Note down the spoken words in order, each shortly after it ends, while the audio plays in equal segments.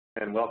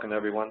And welcome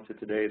everyone to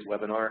today's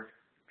webinar,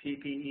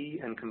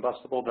 PPE and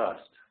Combustible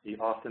Dust, the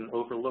often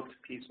overlooked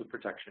piece of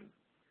protection.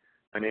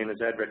 My name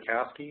is Ed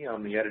Rutkowski.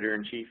 I'm the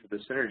Editor-in-Chief of the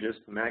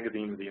Synergist, the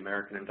magazine of the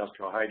American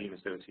Industrial Hygiene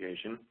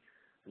Association.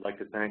 I'd like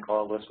to thank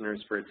all listeners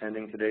for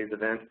attending today's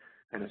event,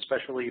 and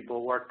especially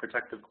Bulwark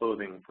Protective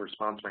Clothing for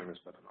sponsoring this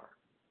webinar.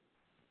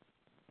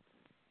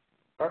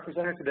 Our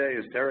presenter today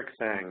is Derek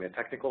Sang, the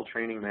Technical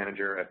Training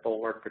Manager at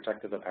Bulwark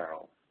Protective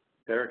Apparel.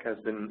 Derek has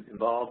been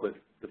involved with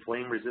the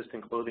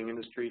flame-resistant clothing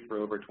industry for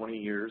over 20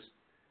 years.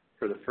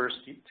 For the first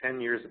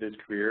 10 years of his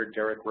career,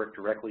 Derek worked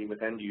directly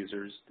with end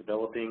users,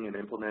 developing and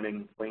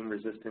implementing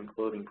flame-resistant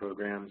clothing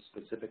programs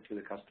specific to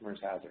the customer's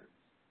hazard.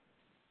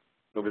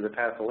 Over the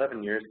past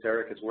 11 years,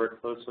 Derek has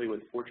worked closely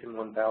with Fortune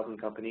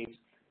 1000 companies,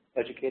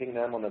 educating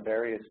them on the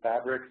various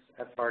fabrics,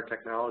 FR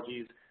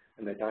technologies,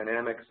 and the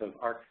dynamics of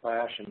arc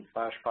flash and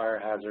flash fire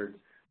hazards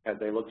as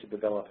they look to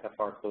develop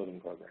FR clothing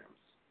programs.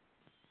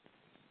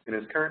 In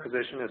his current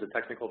position as a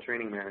technical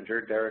training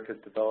manager, Derek has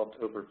developed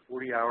over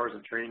 40 hours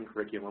of training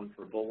curriculum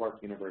for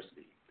Bulwark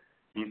University.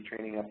 These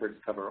training efforts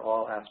cover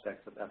all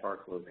aspects of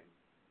FR clothing.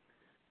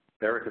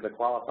 Derek is a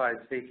qualified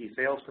safety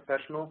sales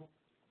professional,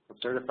 a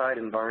certified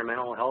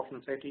environmental health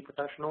and safety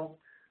professional,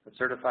 a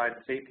certified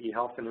safety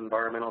health and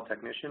environmental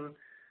technician,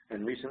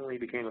 and recently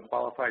became a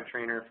qualified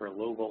trainer for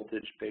low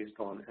voltage based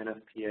on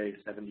NFPA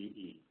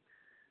 70E.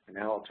 And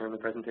now I'll turn the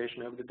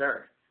presentation over to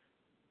Derek.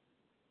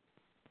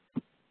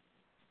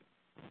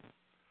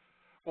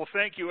 Well,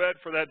 thank you, Ed,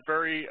 for that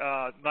very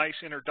nice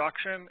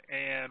introduction,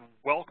 and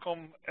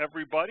welcome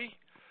everybody.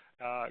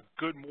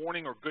 Good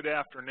morning or good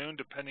afternoon,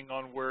 depending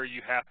on where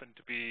you happen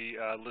to be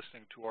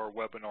listening to our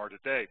webinar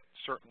today.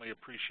 Certainly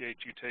appreciate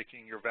you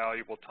taking your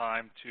valuable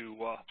time to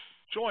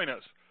join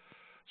us.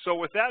 So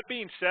with that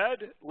being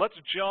said, let's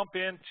jump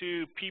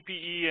into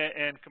PPE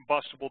and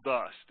combustible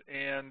dust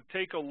and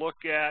take a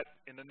look at,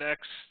 in the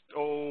next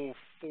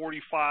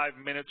 45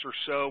 minutes or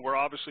so, we're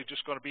obviously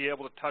just going to be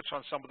able to touch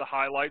on some of the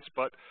highlights,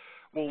 but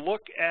we'll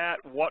look at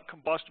what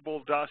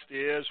combustible dust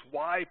is,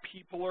 why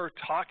people are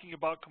talking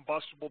about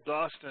combustible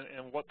dust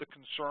and what the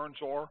concerns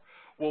are.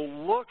 We'll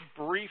look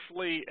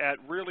briefly at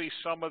really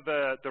some of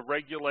the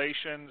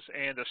regulations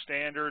and the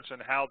standards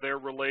and how they're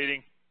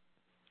relating.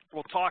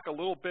 We'll talk a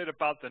little bit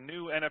about the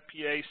new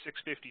NFPA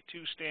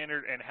 652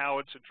 standard and how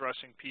it's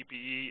addressing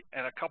PPE,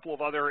 and a couple of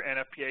other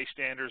NFPA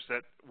standards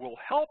that will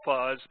help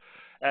us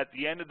at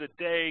the end of the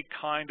day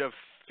kind of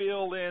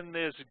fill in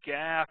this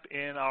gap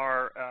in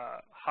our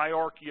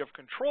hierarchy of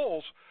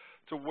controls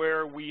to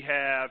where we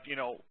have,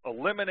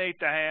 eliminate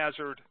the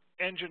hazard,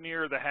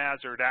 engineer the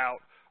hazard out,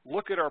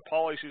 look at our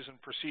policies and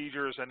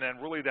procedures, and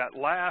then really that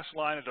last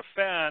line of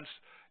defense,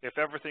 if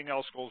everything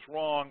else goes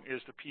wrong,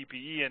 is the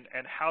PPE,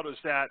 and how does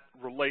that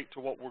relate to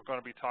what we're going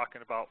to be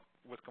talking about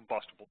with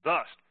combustible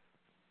dust.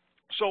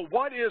 So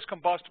what is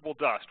combustible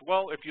dust?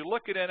 Well, if you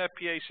look at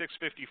NFPA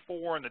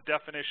 654 and the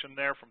definition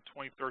there from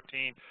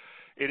 2013,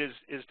 it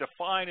is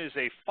defined as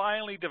a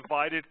finely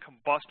divided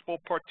combustible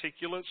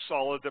particulate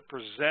solid that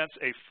presents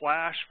a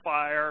flash,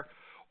 fire,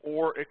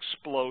 or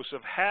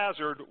explosive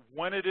hazard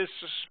when it is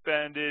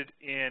suspended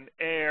in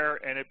air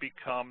and it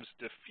becomes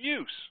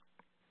diffuse.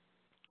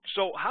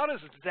 So how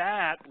does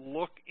that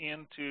look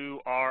into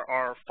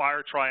our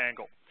fire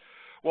triangle?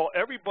 Well,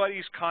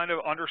 everybody's kind of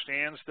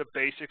understands the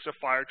basics of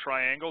fire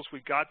triangles.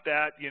 We got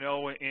that,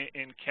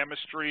 in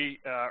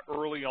chemistry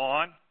early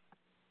on.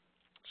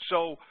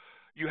 So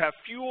you have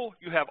fuel,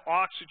 you have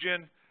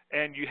oxygen,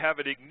 and you have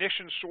an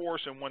ignition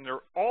source, and when they're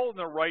all in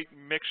the right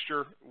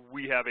mixture,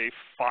 we have a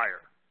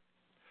fire.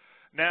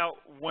 Now,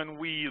 when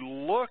we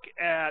look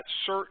at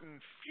certain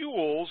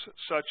fuels,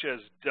 such as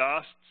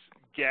dust,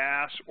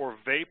 gas, or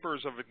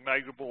vapors of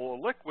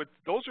ignitable liquid,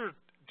 those are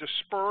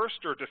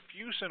dispersed or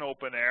diffuse in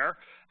open air.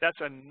 That's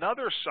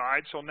another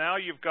side. So now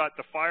you've got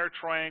the fire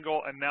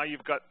triangle, and now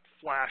you've got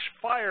flash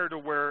fire, to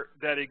where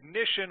that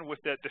ignition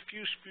with that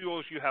diffuse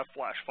fuels, you have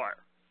flash fire.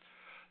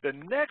 The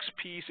next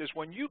piece is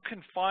when you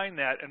confine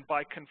that, and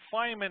by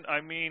confinement I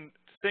mean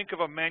think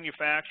of a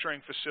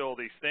manufacturing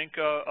facility, think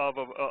of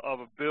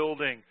a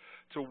building,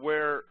 to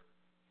where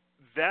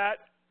that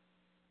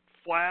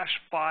flash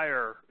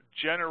fire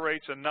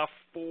generates enough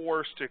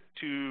force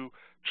to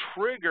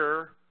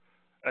trigger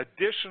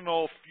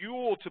additional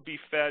fuel to be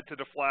fed to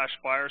the flash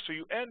fire, so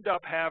you end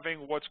up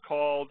having what's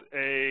called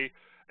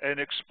an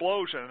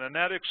explosion, and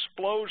that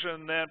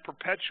explosion then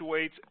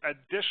perpetuates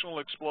additional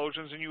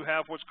explosions, and you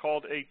have what's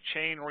called a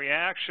chain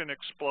reaction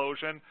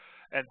explosion,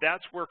 and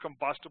that's where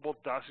combustible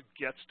dust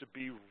gets to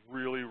be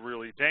really,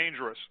 really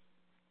dangerous.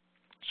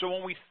 So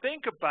when we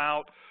think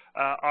about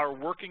our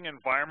working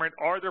environment,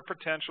 are there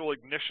potential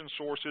ignition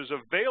sources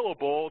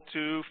available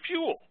to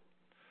fuel?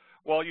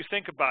 Well, you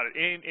think about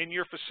it. In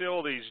your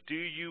facilities, do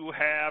you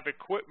have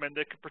equipment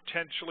that could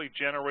potentially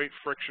generate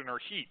friction or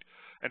heat?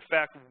 In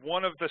fact,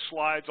 one of the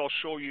slides I'll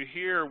show you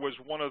here was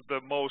one of the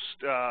most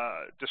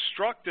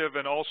destructive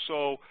and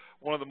also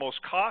one of the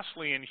most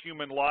costly in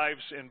human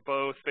lives in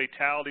both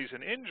fatalities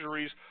and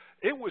injuries.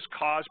 It was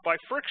caused by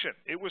friction.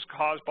 It was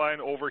caused by an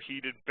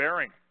overheated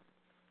bearing.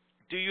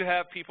 Do you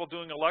have people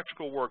doing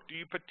electrical work? Do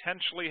you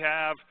potentially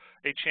have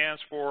a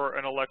chance for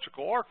an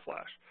electrical arc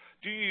flash?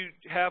 Do you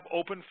have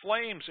open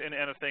flames in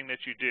anything that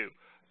you do?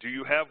 Do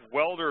you have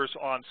welders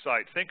on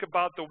site? Think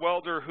about the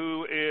welder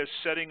who is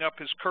setting up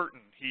his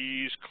curtain.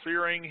 He's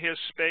clearing his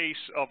space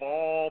of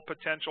all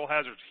potential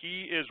hazards.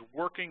 He is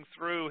working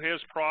through his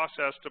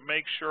process to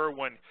make sure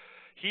when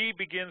he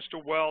begins to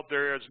weld,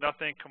 there is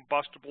nothing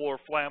combustible or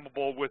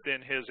flammable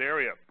within his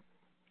area.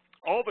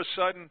 All of a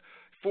sudden,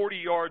 40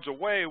 yards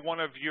away, one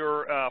of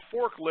your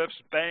forklifts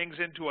bangs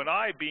into an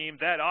I-beam.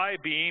 That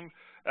I-beam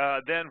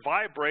then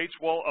vibrates.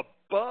 Well,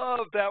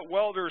 above that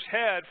welder's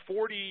head,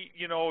 40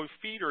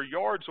 feet or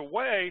yards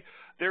away,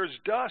 there's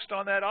dust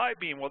on that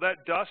I-beam. Well,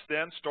 that dust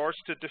then starts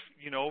to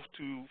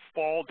to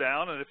fall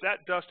down, and if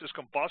that dust is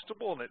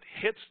combustible and it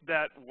hits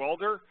that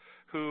welder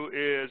who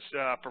is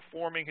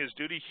performing his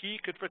duty, he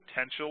could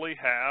potentially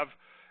have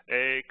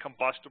a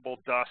combustible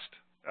dust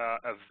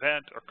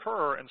event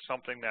occur in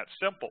something that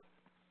simple.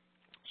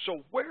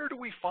 So where do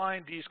we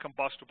find these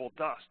combustible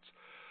dusts?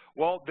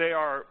 Well, they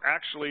are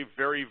actually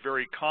very,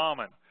 very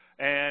common.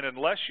 And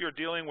unless you're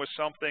dealing with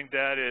something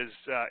that is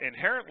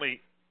inherently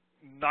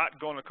not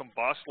going to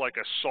combust, like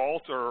a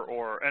salt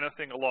or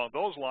anything along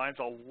those lines,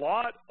 a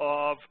lot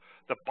of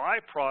the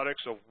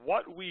byproducts of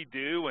what we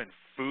do in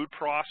food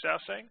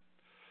processing,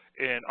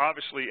 and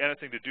obviously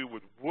anything to do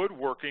with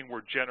woodworking,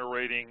 we're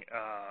generating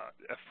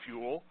a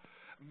fuel.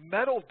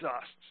 Metal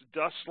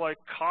dusts like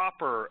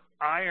copper,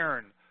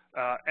 iron,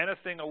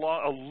 anything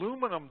along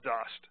aluminum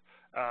dust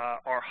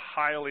are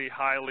highly,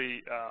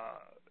 highly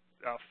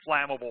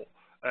flammable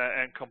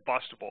and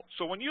combustible.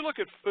 So when you look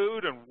at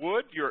food and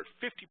wood, you're at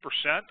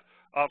 50%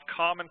 of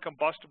common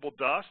combustible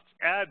dusts.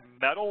 Add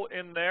metal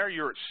in there,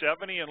 you're at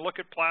 70, and look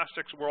at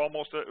plastics, we're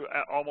almost at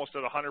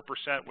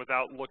 100%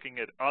 without looking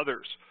at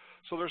others.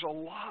 So there's a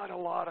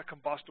lot of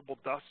combustible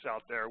dusts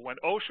out there. When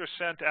OSHA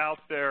sent out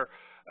their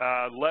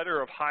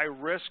letter of high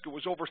risk, it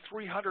was over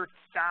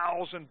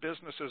 300,000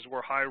 businesses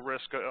were high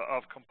risk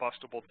of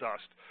combustible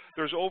dust.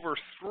 There's over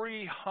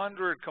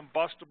 300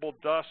 combustible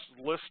dusts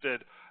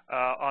listed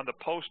on the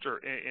poster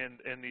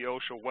in the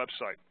OSHA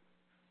website.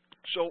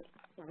 So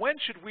when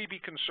should we be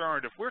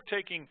concerned? If we're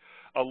taking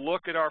a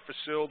look at our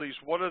facilities,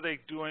 what are they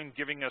doing,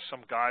 giving us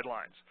some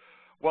guidelines?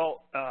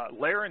 Well,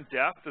 layer and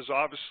depth is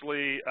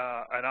obviously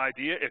an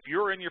idea. If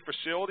you're in your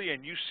facility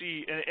and you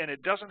see, and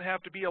it doesn't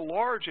have to be a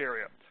large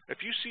area,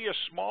 if you see a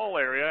small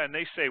area and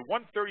they say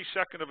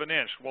 1/32 of an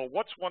inch, well,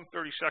 what's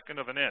 1/32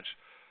 of an inch?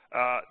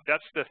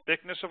 That's the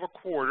thickness of a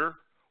quarter.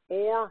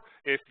 Or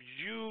if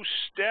you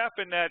step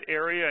in that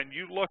area and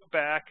you look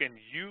back and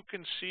you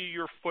can see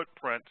your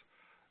footprint,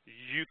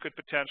 you could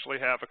potentially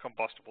have a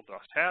combustible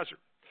dust hazard.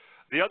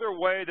 The other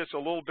way that's a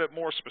little bit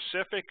more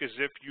specific is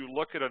if you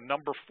look at a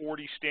number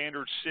 40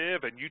 standard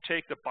sieve and you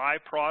take the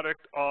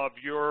byproduct of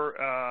your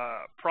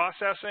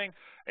processing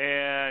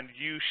and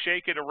you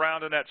shake it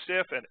around in that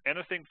sieve and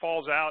anything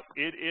falls out,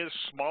 it is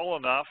small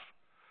enough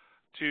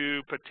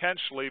to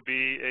potentially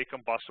be a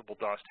combustible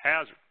dust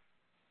hazard.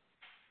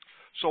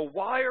 So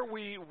why are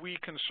we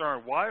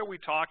concerned? Why are we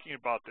talking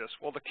about this?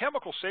 Well, the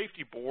Chemical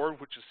Safety Board,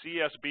 which is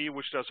CSB,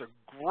 which does a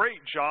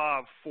great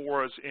job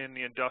for us in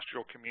the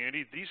industrial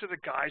community, these are the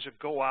guys that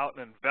go out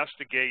and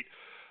investigate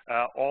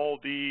all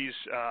these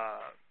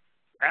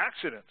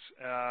accidents,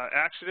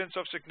 accidents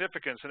of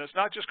significance. And it's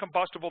not just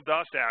combustible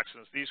dust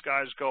accidents. These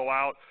guys go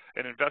out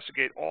and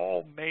investigate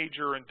all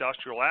major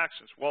industrial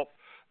accidents. Well,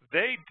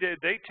 they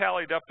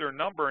tallied up their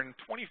number in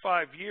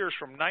 25 years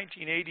from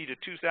 1980 to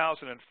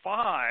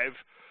 2005.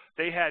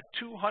 They had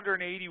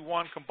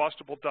 281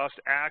 combustible dust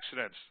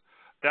accidents.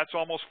 That's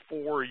almost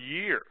 4 a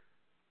year.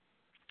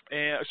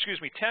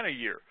 Excuse me, 10 a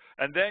year.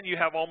 And then you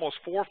have almost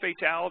 4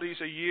 fatalities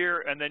a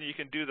year, and then you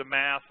can do the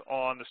math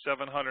on the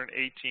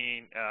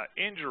 718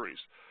 injuries.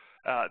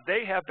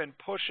 They have been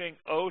pushing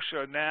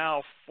OSHA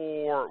now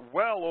for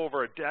well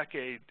over a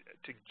decade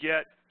to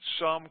get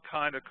some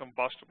kind of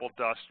combustible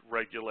dust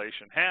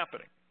regulation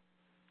happening.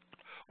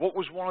 What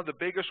was one of the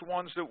biggest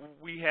ones that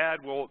we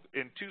had? Well,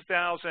 in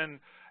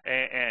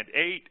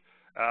 2008,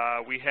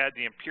 we had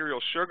the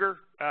Imperial Sugar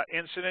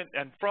incident.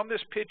 And from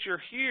this picture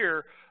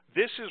here,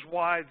 this is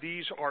why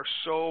these are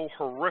so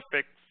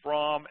horrific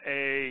from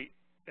an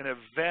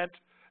event.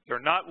 They're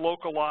not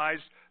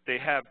localized. They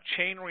have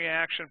chain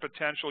reaction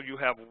potential. You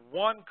have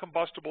one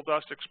combustible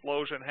dust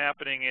explosion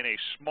happening in a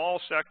small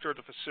sector of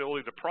the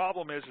facility. The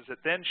problem is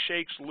it then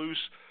shakes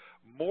loose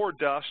more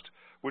dust,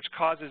 which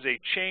causes a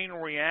chain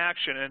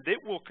reaction, and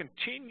it will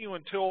continue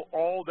until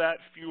all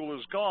that fuel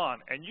is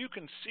gone. And you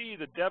can see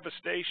the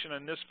devastation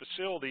in this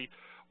facility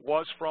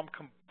was from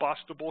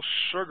combustible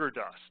sugar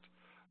dust,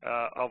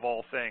 of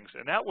all things.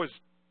 And that was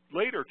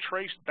later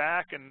traced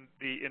back in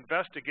the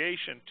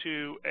investigation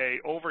to a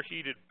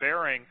overheated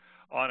bearing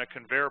on a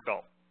conveyor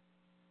belt.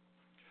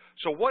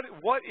 So what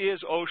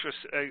is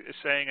OSHA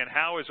saying, and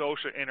how is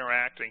OSHA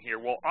interacting here?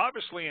 Well,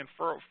 obviously, in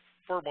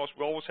foremost,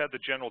 we always had the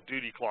general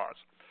duty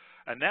clause.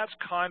 And that's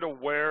kind of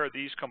where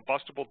these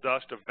combustible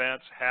dust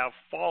events have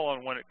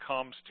fallen when it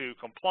comes to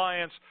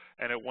compliance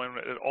and when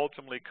it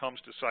ultimately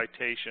comes to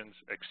citations,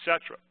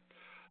 etc.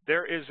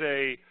 There is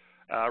a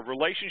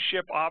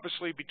relationship,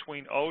 obviously,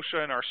 between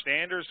OSHA and our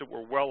standards that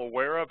we're well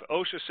aware of.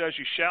 OSHA says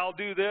you shall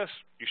do this,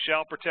 you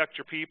shall protect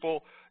your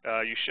people,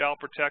 you shall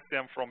protect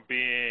them from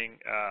being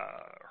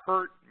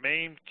hurt,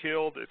 maimed,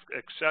 killed,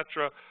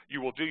 etc.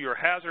 You will do your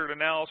hazard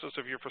analysis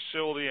of your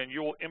facility, and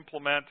you will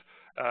implement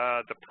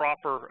the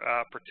proper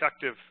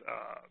protective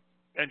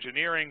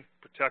engineering,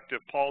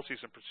 protective policies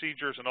and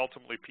procedures, and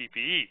ultimately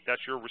PPE.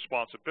 That's your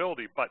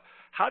responsibility. But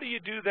how do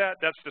you do that?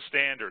 That's the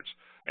standards.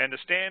 And the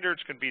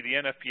standards can be the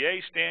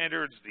NFPA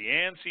standards, the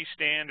ANSI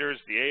standards,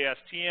 the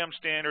ASTM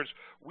standards.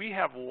 We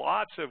have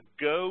lots of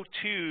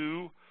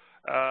go-to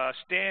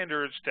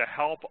standards to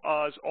help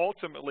us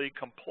ultimately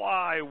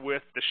comply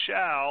with the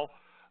shall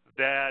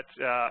that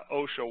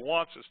OSHA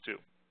wants us to.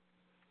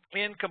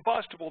 In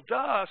combustible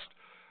dust,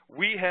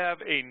 we have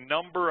a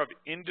number of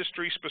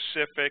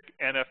industry-specific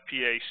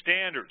NFPA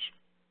standards,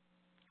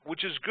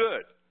 which is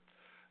good.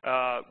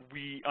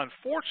 We,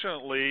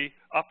 unfortunately,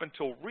 up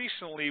until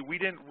recently, we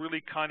didn't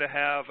really kind of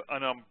have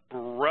an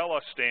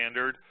umbrella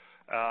standard.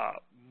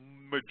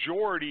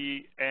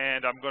 Majority,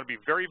 and I'm going to be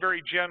very,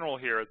 very general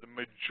here, the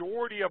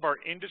majority of our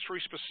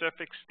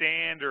industry-specific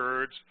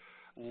standards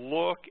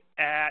look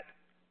at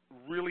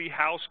really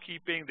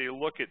housekeeping, they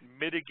look at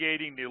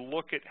mitigating, they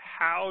look at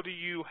how do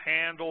you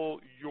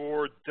handle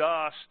your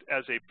dust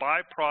as a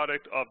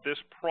byproduct of this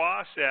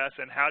process,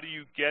 and how do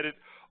you get it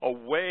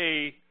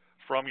away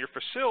from your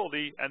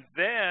facility, and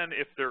then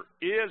if there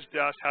is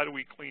dust, how do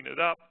we clean it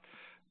up,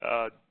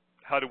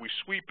 how do we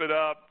sweep it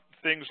up,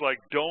 things like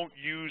don't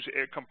use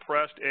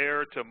compressed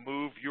air to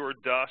move your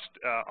dust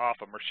off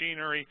of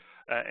machinery,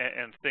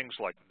 and things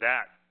like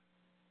that.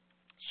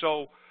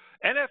 So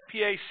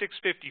NFPA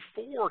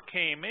 654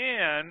 came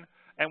in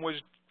and was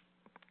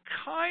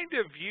kind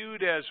of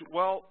viewed as,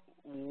 well,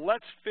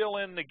 let's fill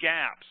in the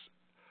gaps.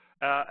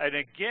 And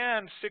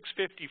again,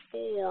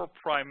 654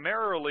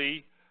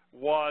 primarily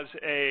was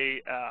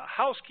a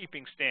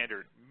housekeeping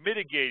standard,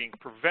 mitigating,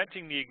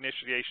 preventing the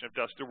ignition of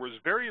dust. There was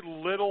very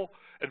little,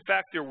 in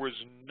fact, there was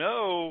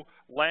no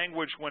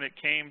language when it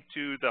came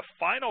to the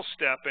final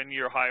step in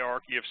your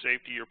hierarchy of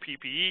safety, your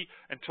PPE,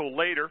 until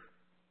later.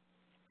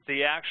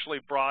 They actually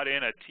brought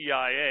in a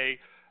TIA,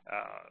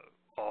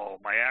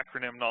 my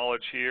acronym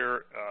knowledge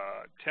here,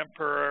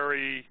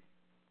 temporary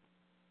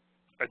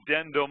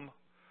addendum,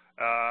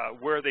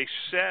 where they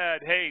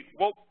said, hey,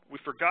 well, we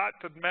forgot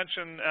to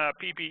mention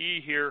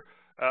PPE here.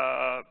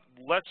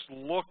 Let's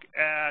look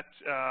at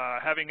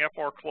having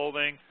FR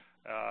clothing.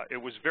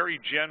 It was very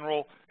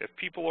general. If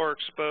people are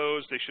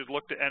exposed, they should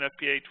look to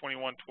NFPA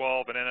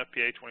 2112 and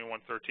NFPA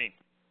 2113.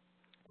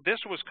 This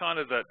was kind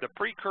of the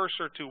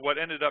precursor to what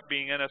ended up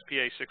being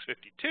NFPA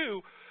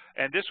 652,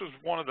 and this was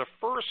one of the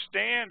first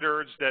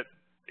standards that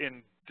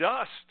in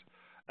dust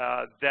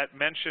that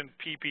mentioned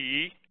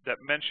PPE,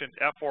 that mentioned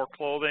FR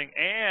clothing,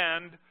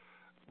 and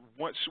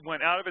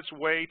went out of its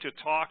way to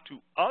talk to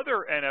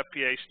other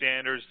NFPA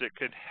standards that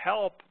could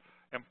help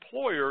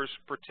employers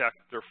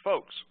protect their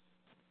folks.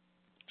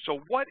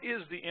 So what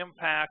is the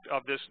impact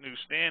of this new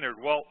standard?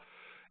 Well,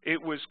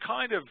 it was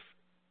kind of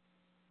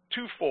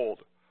twofold.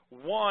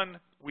 One,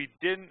 we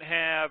didn't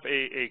have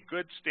a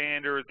good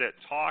standard that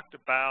talked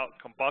about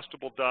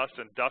combustible dust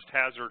and dust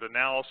hazard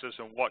analysis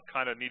and what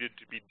kind of needed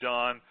to be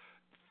done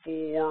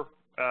for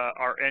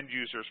our end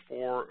users,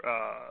 for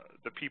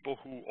the people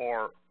who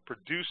are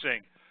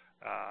producing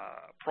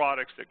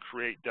products that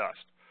create dust.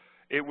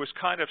 It was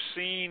kind of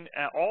seen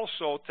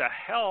also to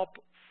help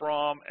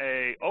from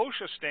a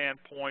OSHA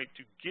standpoint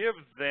to give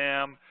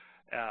them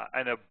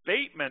an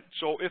abatement.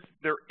 So if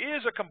there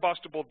is a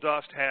combustible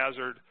dust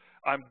hazard,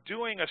 I'm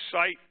doing a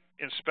site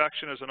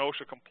inspection as an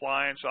OSHA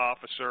compliance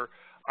officer,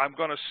 I'm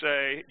going to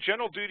say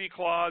general duty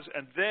clause,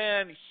 and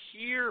then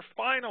here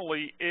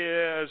finally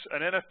is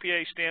an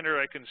NFPA standard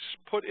I can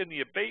put in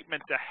the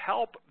abatement to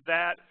help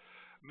that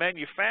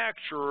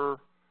manufacturer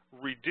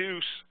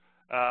reduce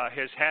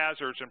his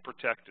hazards and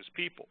protect his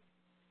people.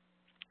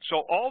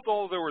 So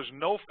although there was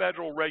no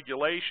federal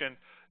regulation,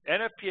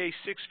 NFPA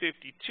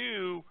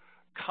 652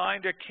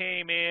 kind of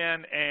came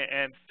in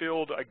and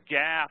filled a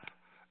gap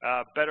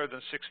better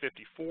than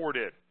 654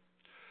 did.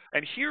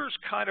 And here's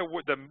kind of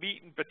what the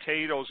meat and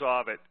potatoes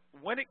of it.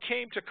 When it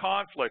came to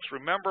conflicts,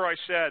 remember I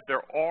said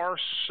there are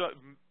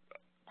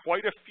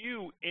quite a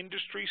few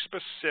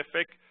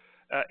industry-specific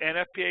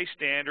NFPA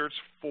standards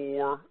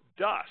for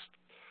dust.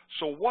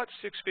 So what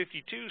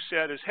 652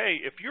 said is, hey,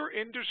 if your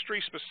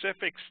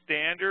industry-specific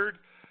standard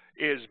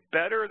is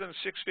better than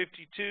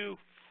 652,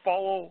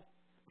 follow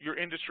your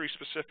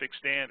industry-specific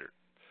standard.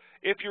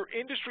 If your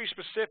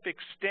industry-specific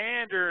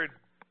standard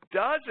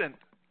doesn't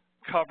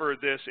cover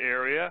this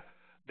area,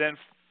 then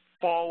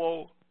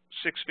follow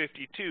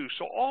 652.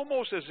 So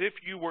almost as if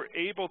you were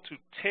able to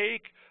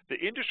take the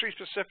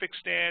industry-specific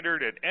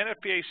standard and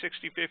NFPA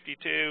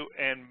 652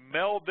 and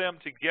meld them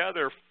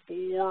together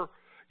for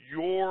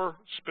your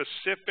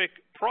specific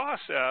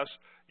process,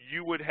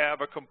 you would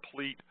have a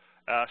complete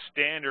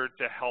standard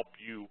to help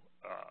you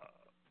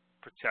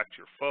protect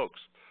your folks.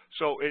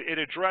 So it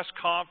addressed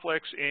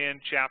conflicts in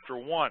Chapter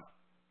 1.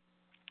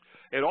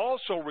 It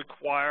also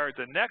requires,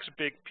 the next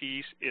big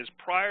piece is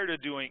prior to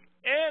doing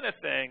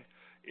anything,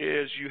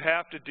 is you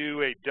have to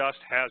do a dust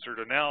hazard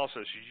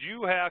analysis.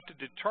 You have to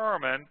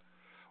determine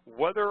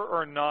whether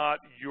or not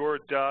your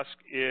dust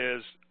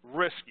is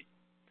risky.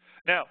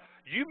 Now,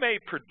 you may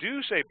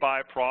produce a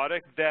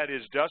byproduct that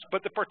is dust,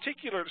 but the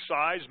particular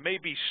size may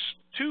be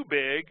too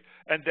big,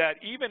 and that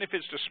even if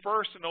it's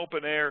dispersed in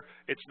open air,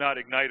 it's not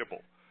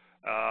ignitable.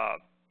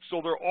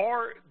 So there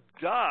are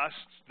dusts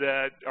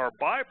that are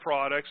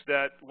byproducts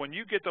that when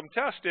you get them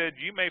tested,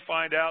 you may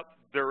find out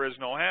there is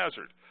no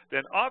hazard.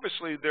 Then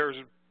obviously there's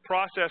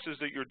processes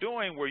that you're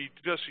doing where you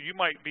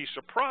might be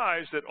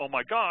surprised that, oh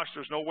my gosh,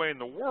 there's no way in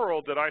the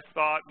world that I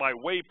thought my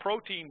whey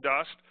protein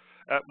dust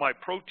at my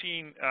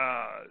protein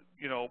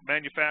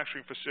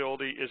manufacturing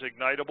facility is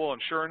ignitable,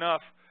 and sure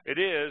enough, it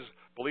is.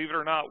 Believe it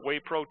or not, whey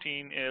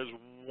protein is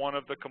one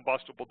of the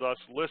combustible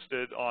dusts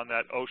listed on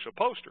that OSHA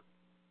poster.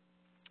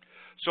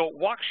 So it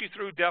walks you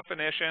through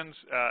definitions.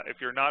 If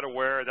you're not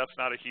aware, that's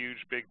not a huge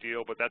big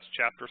deal, but that's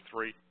Chapter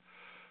 3.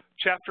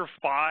 Chapter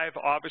 5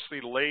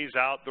 obviously lays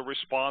out the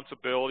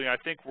responsibility. I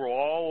think we're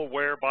all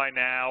aware by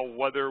now,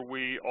 whether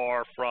we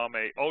are from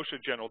a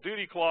OSHA General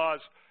Duty Clause,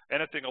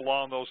 anything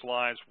along those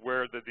lines,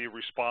 where the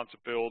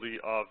responsibility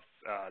of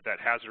that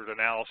hazard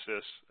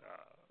analysis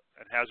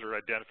and hazard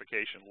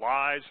identification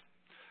lies,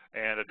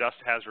 and a dust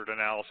hazard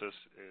analysis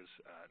is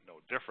no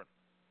different.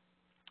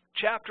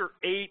 Chapter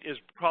 8 is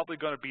probably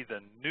going to be the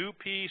new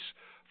piece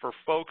for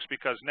folks,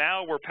 because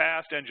now we're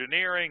past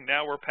engineering,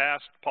 now we're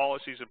past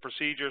policies and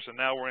procedures, and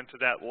now we're into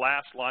that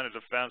last line of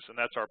defense, and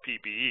that's our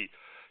PPE.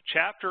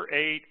 Chapter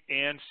 8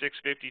 and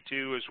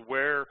 652 is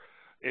where,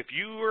 if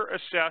your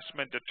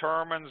assessment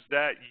determines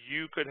that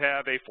you could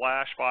have a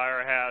flash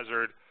fire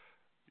hazard,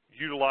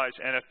 utilize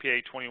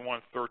NFPA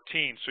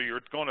 2113. So you're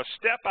going to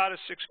step out of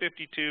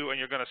 652 and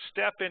you're going to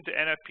step into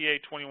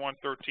NFPA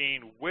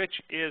 2113, which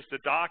is the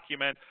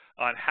document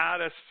on how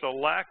to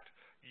select,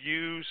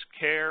 use,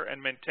 care,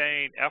 and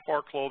maintain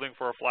FR clothing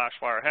for a flash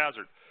fire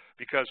hazard.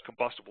 Because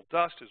combustible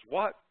dust is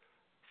what?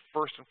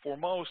 First and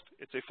foremost,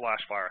 it's a flash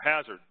fire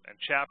hazard. And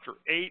Chapter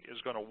 8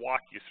 is going to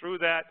walk you through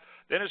that.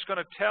 Then it's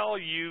going to tell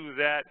you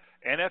that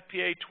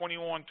NFPA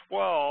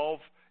 2112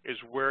 is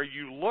where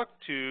you look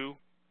to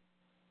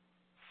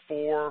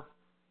for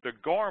the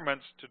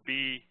garments to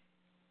be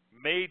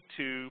made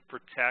to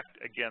protect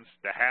against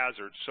the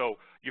hazard. So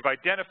you've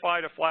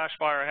identified a flash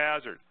fire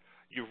hazard.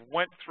 You've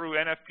went through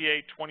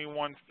NFPA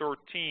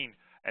 2113,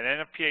 and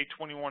NFPA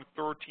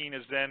 2113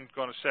 is then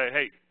going to say,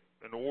 hey,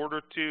 in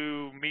order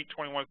to meet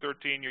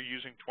 2113, you're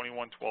using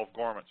 2112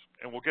 garments.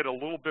 And we'll get a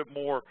little bit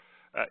more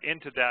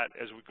into that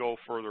as we go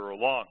further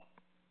along.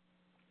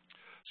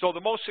 So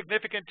the most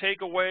significant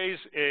takeaways,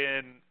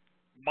 in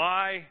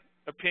my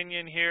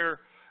opinion here,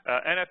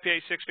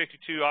 NFPA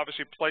 652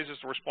 obviously places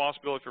the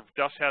responsibility for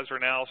dust hazard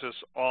analysis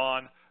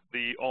on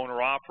the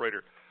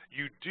owner-operator.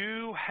 You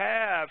do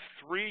have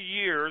 3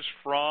 years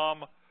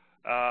from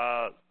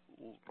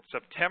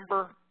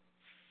September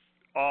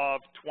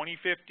of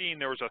 2015.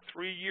 There was a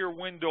 3-year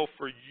window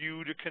for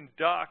you to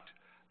conduct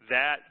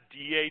that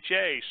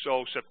DHA.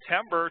 So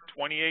September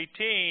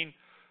 2018,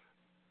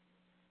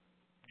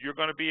 you're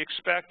going to be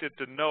expected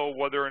to know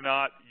whether or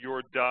not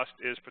your dust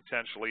is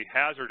potentially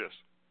hazardous.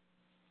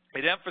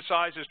 It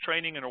emphasizes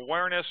training and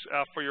awareness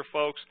for your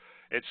folks.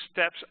 It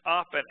steps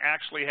up and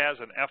actually has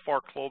an FR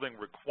clothing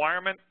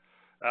requirement,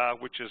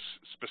 which is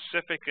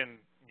specific and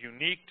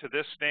unique to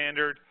this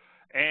standard.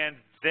 And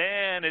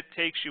then it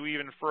takes you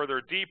even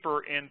further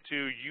deeper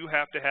into, you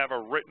have to have a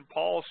written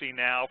policy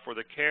now for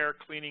the care,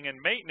 cleaning,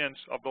 and maintenance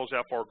of those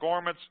FR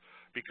garments,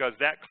 because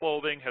that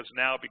clothing has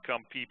now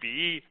become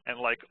PPE. And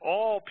like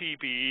all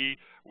PPE,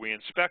 we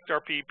inspect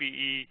our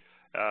PPE,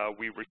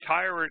 we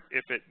retire it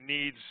if it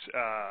needs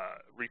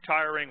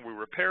retiring, we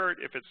repair it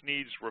if it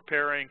needs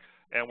repairing,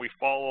 and we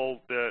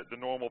follow the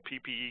normal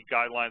PPE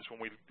guidelines when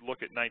we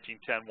look at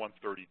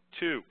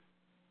 1910-132.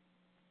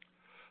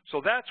 So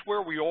that's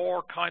where we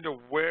are, kind of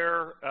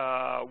where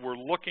we're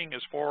looking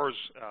as far as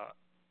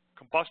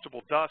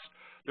combustible dust.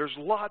 There's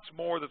lots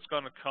more that's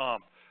going to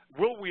come.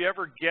 Will we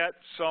ever get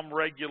some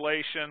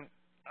regulation?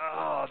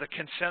 The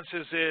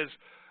consensus is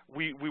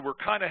we were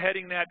kind of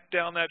heading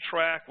down that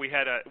track. We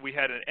had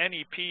an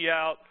NEP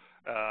out.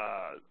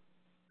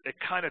 It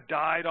kind of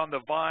died on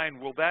the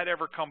vine. Will that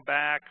ever come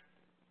back?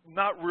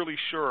 Not really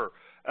sure.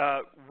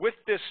 With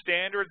this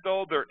standard,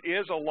 though, there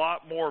is a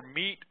lot more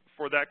meat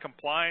for that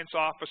compliance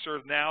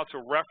officer now to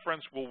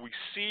reference. Will we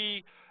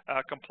see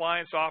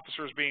compliance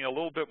officers being a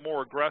little bit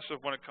more aggressive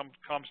when it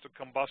comes to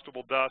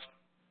combustible dust?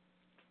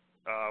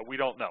 We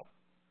don't know.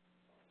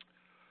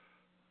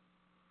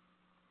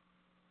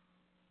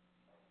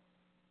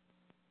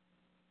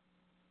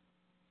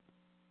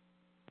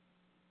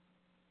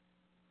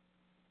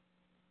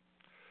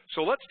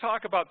 So let's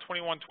talk about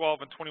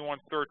 2112 and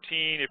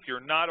 2113 if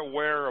you're not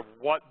aware of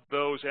what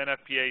those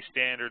NFPA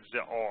standards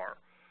are.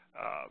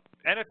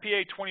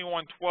 NFPA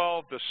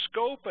 2112, the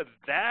scope of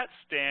that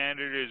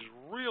standard is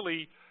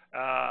really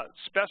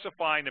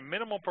specifying the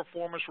minimum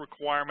performance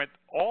requirement,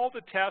 all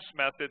the test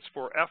methods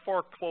for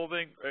FR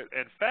clothing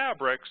and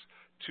fabrics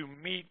to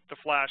meet the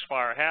flash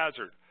fire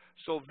hazard.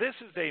 So this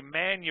is a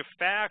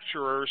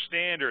manufacturer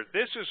standard.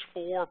 This is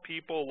for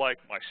people like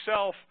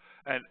myself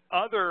and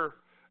other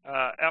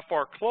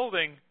FR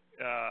clothing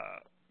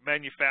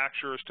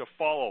manufacturers to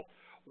follow.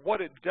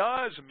 What it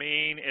does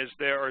mean is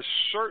there are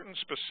certain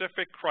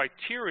specific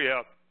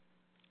criteria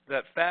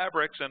that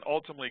fabrics and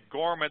ultimately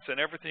garments and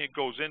everything that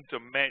goes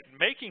into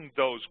making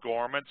those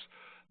garments,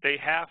 they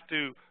have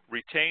to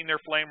retain their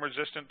flame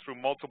resistance through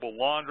multiple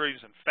laundries.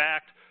 In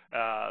fact,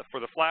 for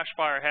the flash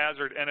fire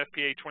hazard,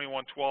 NFPA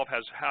 2112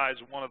 has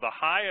one of the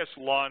highest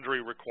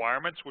laundry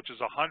requirements, which is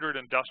 100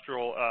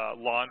 industrial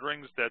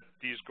launderings that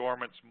these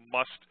garments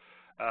must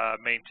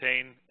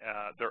maintain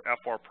their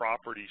FR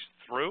properties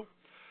through.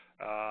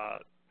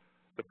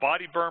 The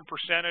body burn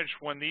percentage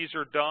when these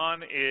are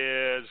done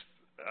is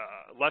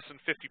less than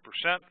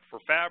 50% for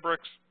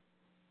fabrics.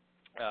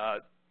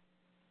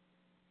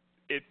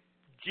 It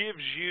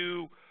gives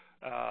you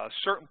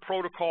certain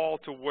protocol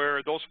to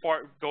where those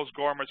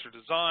garments are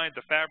designed.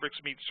 The fabrics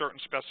meet certain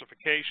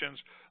specifications.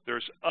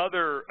 There's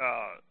other,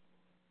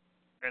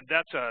 and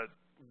that's a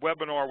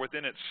webinar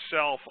within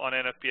itself on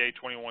NFPA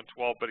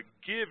 2112, but it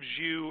gives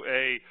you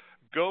a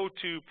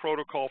go-to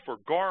protocol for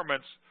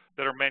garments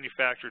that are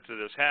manufactured to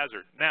this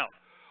hazard. Now,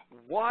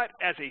 what,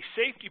 as a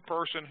safety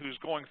person who's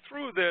going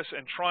through this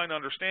and trying to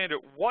understand it,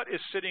 what is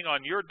sitting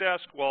on your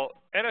desk? Well,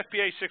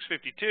 NFPA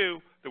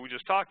 652 that we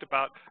just talked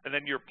about, and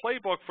then your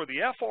playbook for the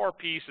FR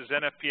piece is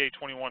NFPA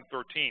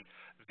 2113.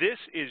 This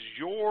is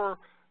your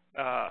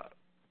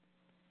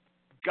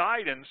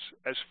guidance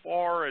as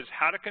far as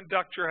how to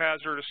conduct your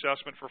hazard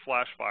assessment for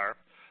flash fire.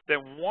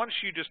 Then once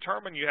you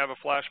determine you have a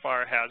flash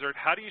fire hazard,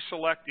 how do you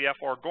select the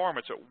FR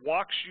garments? It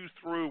walks you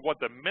through what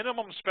the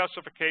minimum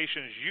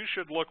specifications you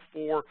should look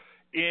for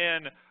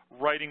in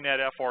writing that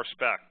FR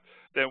spec.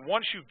 Then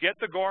once you get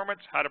the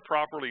garments, how to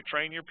properly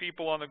train your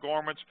people on the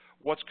garments,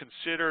 what's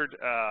considered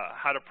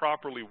how to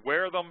properly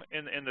wear them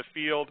in the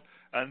field,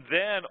 and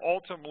then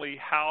ultimately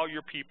how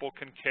your people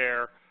can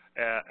care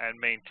and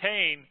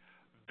maintain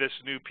this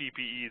new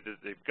PPE that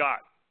they've got.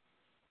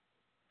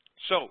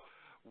 So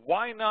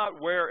why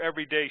not wear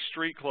everyday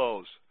street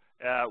clothes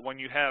when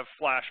you have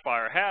flash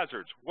fire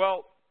hazards?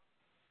 Well,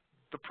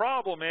 the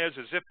problem is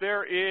if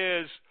there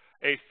is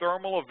a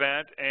thermal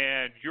event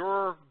and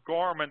your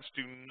garments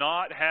do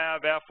not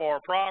have FR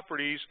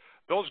properties,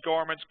 those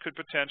garments could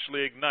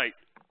potentially ignite.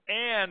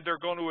 And they're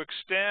going to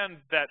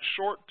extend that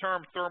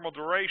short-term thermal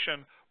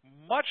duration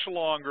much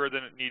longer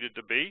than it needed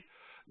to be.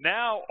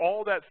 Now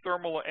all that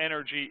thermal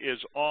energy is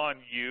on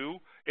you.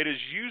 It is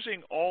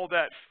using all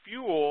that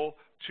fuel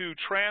to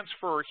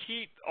transfer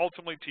heat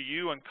ultimately to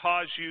you and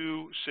cause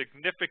you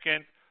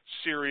significant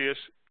serious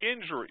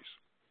injuries.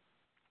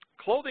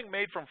 Clothing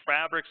made from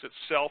fabrics that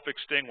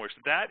self-extinguish,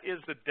 that is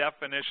the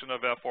definition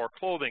of FR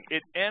clothing.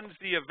 It ends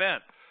the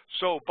event.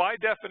 So by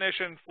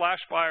definition, flash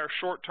fire,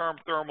 short-term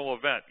thermal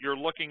event. You're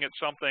looking at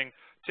something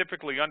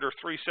typically under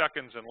 3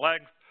 seconds in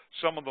length,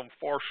 some of them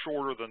far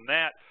shorter than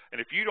that.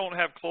 And if you don't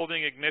have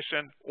clothing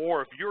ignition,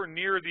 or if you're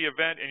near the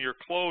event and your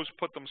clothes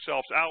put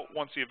themselves out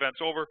once the event's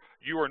over,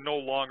 you are no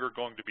longer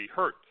going to be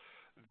hurt.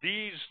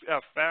 These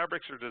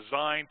fabrics are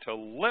designed to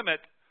limit,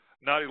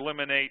 not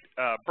eliminate,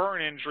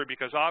 burn injury,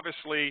 because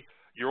obviously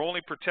you're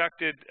only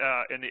protected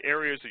in the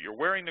areas that you're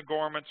wearing the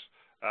garments.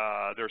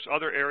 There's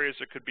other areas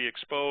that could be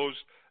exposed.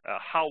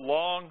 How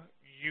long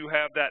you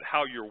have that,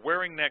 how you're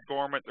wearing that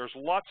garment, there's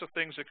lots of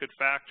things that could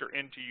factor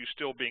into you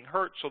still being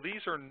hurt. So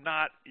these are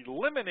not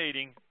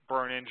eliminating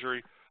burn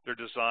injury, they're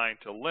designed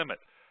to limit.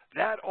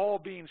 That all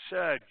being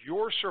said,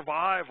 your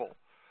survival,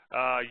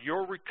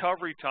 your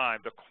recovery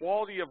time, the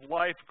quality of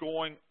life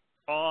going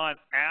on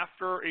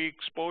after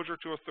exposure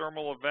to a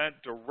thermal event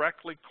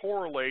directly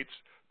correlates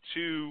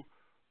to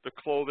the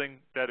clothing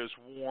that is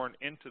worn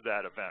into that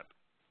event.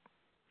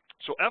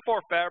 So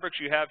FR fabrics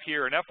you have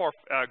here, an FR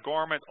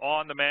garment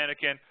on the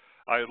mannequin.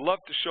 I'd love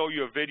to show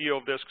you a video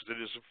of this because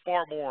it is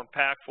far more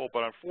impactful,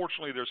 but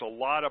unfortunately there's a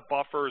lot of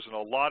buffers and a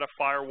lot of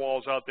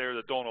firewalls out there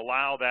that don't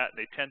allow that, and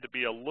they tend to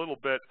be a little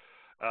bit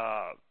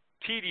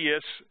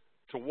tedious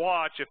to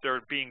watch if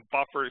they're being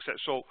buffered.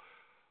 So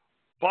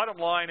bottom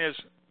line is,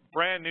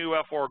 brand new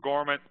FR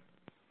garment,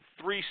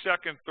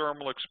 3-second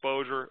thermal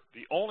exposure.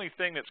 The only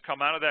thing that's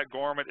come out of that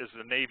garment is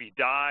the navy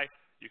dye.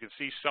 You can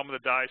see some of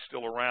the dye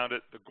still around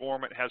it. The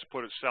garment has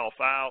put itself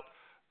out.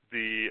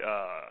 The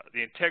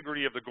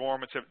integrity of the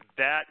garments,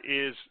 that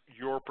is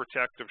your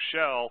protective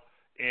shell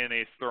in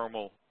a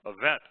thermal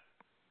event.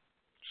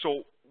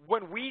 So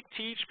when we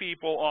teach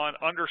people on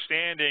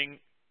understanding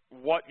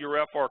what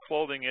your FR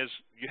clothing is,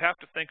 you have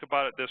to think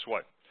about it this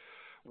way.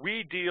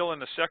 We deal in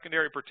the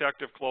secondary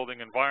protective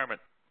clothing environment.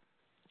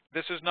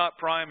 This is not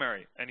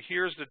primary, and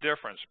here's the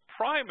difference.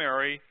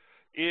 Primary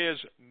is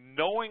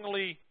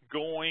knowingly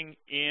going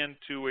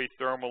into a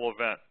thermal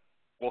event.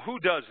 Well, who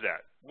does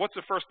that? What's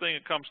the first thing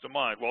that comes to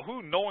mind? Well,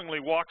 who knowingly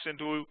walks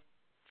into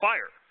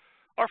fire?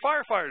 Our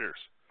firefighters.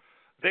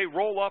 They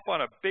roll up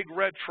on a big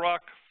red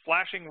truck,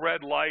 flashing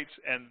red lights,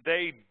 and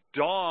they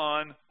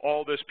don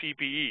all this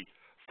PPE,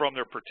 from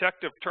their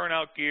protective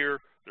turnout gear,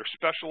 their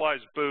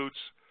specialized boots,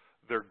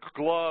 their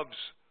gloves,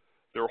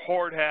 their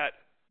hard hat,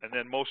 and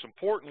then most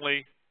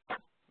importantly,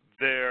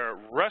 their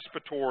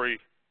respiratory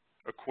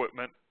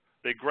equipment.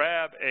 They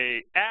grab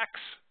an axe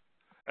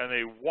and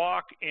they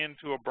walk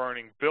into a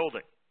burning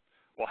building.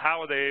 Well,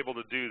 how are they able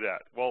to do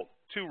that? Well,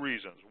 two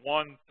reasons.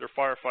 One, they're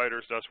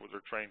firefighters, that's what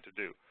they're trained to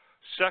do.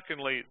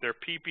 Secondly, their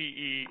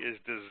PPE is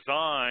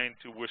designed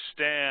to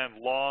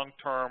withstand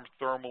long-term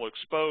thermal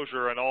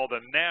exposure and all the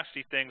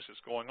nasty things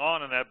that's going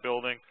on in that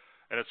building,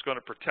 and it's going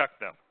to protect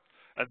them.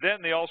 And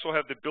then they also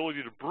have the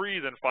ability to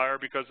breathe in fire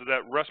because of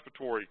that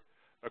respiratory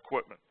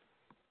equipment.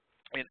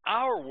 In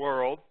our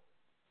world,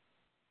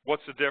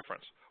 what's the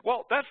difference?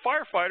 Well, that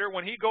firefighter,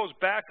 when he goes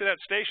back to that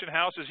station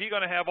house, is he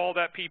going to have all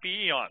that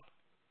PPE on?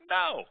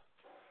 No.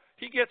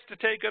 He gets to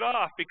take it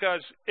off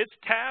because it's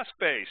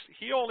task-based.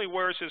 He only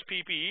wears his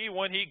PPE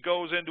when he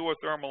goes into a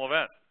thermal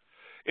event.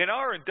 In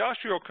our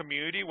industrial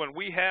community, when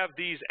we have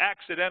these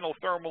accidental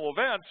thermal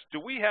events, do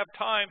we have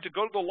time to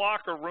go to the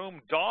locker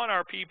room, don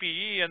our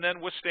PPE, and then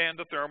withstand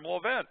the thermal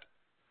event?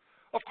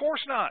 Of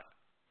course not.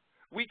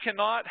 We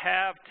cannot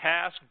have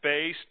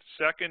task-based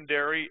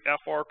secondary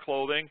FR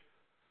clothing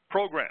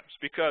programs,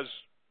 because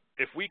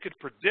if we could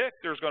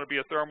predict there's going to be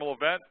a thermal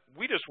event,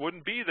 we just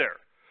wouldn't be there.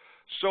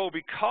 So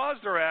because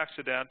they're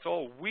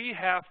accidental, we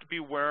have to be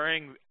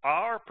wearing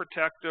our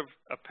protective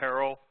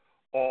apparel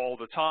all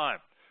the time.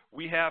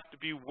 We have to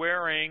be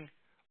wearing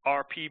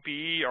our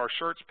PPE, our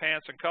shirts,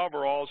 pants, and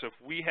coveralls. If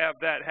we have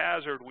that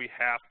hazard, we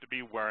have to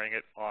be wearing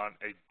it on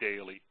a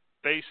daily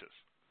basis.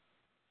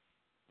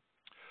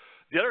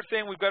 The other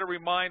thing we've got to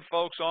remind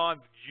folks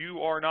on, you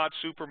are not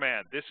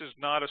Superman. This is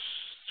not a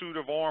suit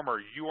of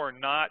armor. You are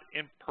not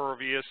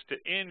impervious to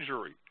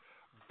injury.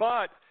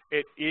 But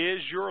it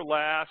is your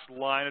last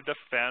line of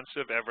defense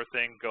if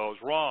everything goes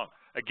wrong.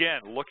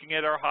 Again, looking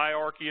at our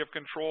hierarchy of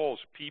controls,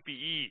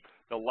 PPE,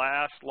 the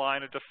last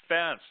line of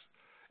defense.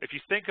 If you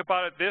think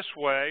about it this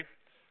way,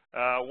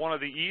 one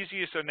of the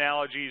easiest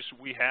analogies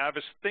we have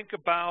is think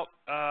about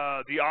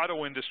the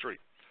auto industry.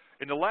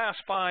 In the last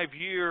 5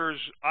 years,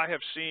 I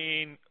have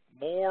seen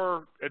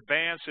more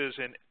advances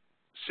in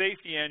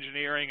safety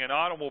engineering in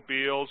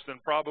automobiles than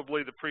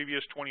probably the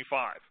previous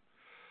 25.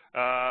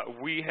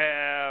 We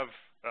have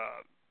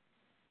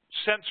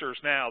sensors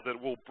now that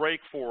will brake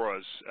for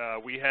us.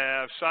 We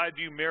have side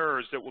view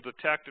mirrors that will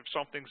detect if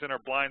something's in our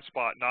blind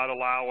spot, not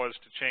allow us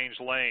to change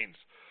lanes.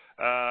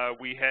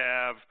 We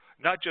have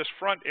not just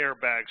front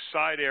airbags,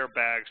 side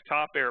airbags,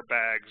 top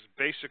airbags.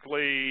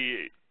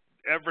 Basically,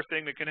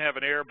 everything that can have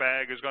an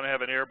airbag is going to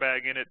have an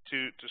airbag in it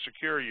to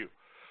secure you.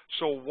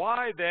 So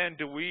why then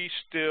do we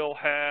still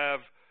have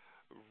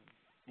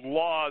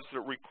laws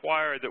that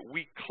require that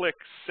we click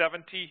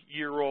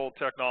 70-year-old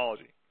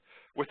technology?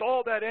 With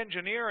all that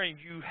engineering,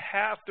 you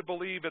have to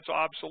believe it's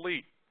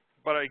obsolete.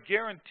 But I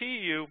guarantee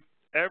you,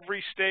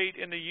 every state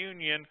in the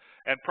union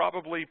and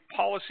probably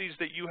policies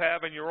that you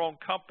have in your own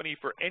company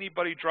for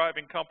anybody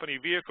driving company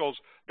vehicles,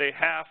 they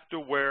have to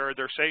wear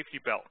their safety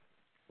belt.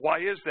 Why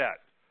is that?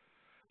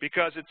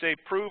 Because it's a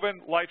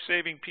proven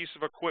life-saving piece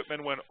of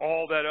equipment when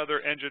all that other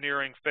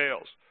engineering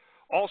fails.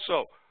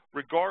 Also,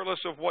 regardless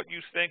of what you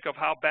think of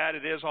how bad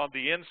it is on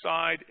the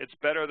inside, it's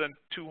better than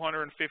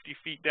 250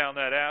 feet down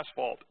that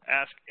asphalt.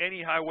 Ask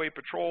any highway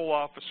patrol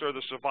officer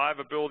the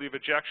survivability of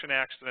ejection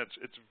accidents.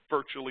 It's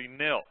virtually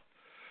nil.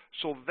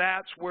 So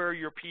that's where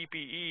your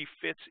PPE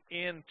fits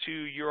into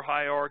your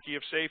hierarchy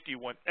of safety.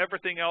 When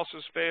everything else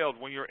has failed,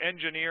 when you're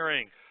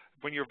engineering,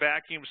 when your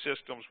vacuum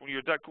systems, when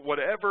you're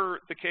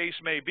whatever the case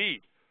may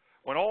be,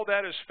 when all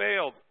that has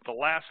failed, the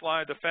last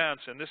line of defense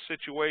in this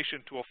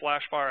situation to a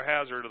flash fire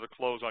hazard are the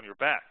clothes on your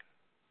back.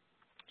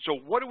 So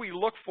what do we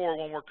look for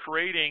when we're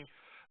creating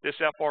this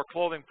FR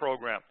clothing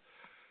program?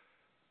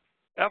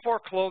 FR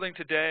clothing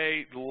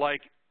today,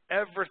 like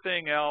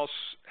everything else,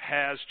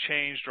 has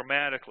changed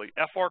dramatically.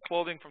 FR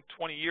clothing from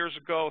 20 years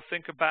ago,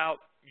 think about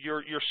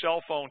your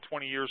cell phone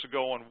 20 years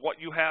ago and what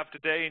you have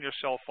today in your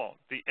cell phone.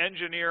 The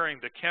engineering,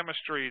 the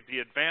chemistry, the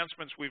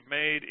advancements we've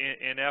made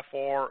in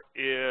FR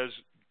is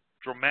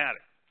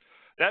dramatic.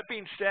 That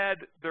being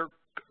said, they're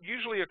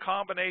usually a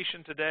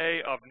combination today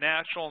of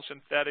natural and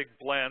synthetic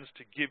blends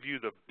to give you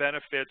the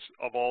benefits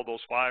of all those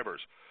fibers.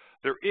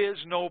 There is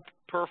no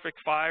perfect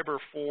fiber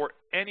for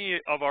any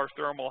of our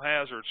thermal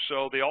hazards,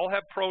 so they all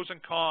have pros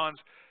and cons.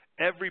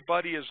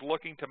 Everybody is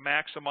looking to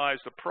maximize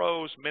the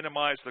pros,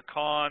 minimize the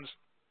cons,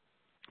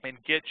 and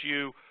get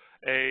you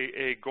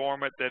a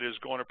garment that is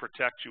going to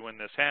protect you in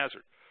this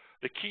hazard.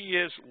 The key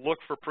is look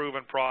for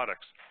proven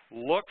products.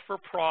 Look for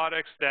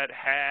products that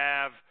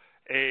have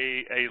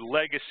a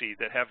legacy,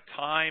 that have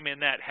time in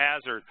that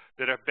hazard,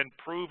 that have been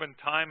proven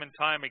time and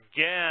time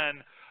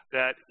again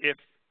that if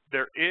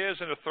there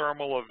isn't a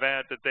thermal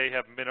event, that they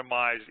have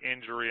minimized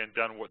injury and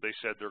done what they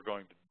said they're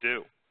going to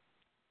do.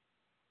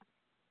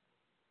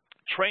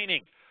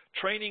 Training.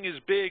 Training is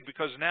big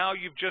because now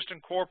you've just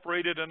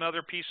incorporated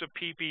another piece of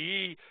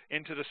PPE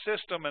into the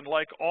system, and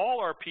like all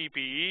our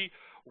PPE,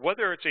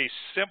 whether it's a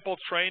simple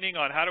training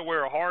on how to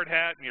wear a hard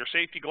hat and your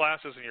safety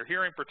glasses and your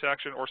hearing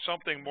protection, or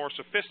something more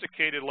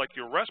sophisticated like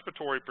your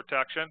respiratory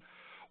protection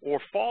or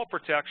fall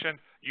protection,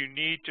 you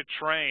need to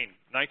train.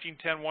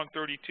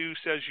 1910-132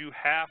 says you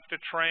have to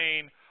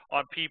train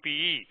on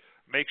PPE.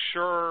 Make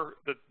sure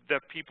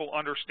that people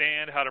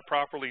understand how to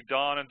properly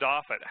don and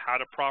doff it, how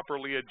to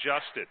properly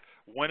adjust it,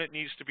 when it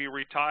needs to be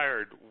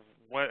retired,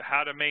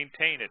 how to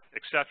maintain it,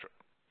 etc.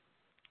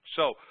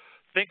 So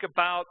think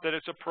about that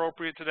it's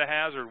appropriate to the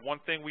hazard. One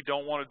thing we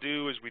don't want to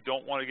do is we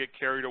don't want to get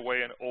carried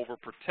away and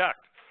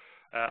overprotect.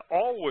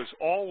 Always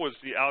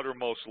the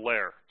outermost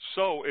layer.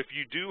 So if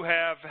you do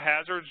have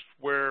hazards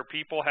where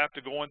people have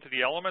to go into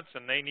the elements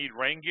and they need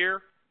rain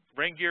gear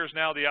is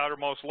now the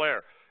outermost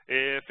layer.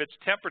 If it's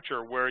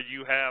temperature where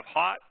you have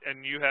hot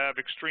and you have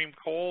extreme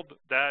cold,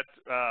 that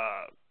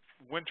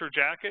winter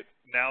jacket,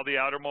 now the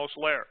outermost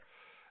layer.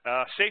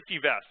 Safety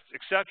vests,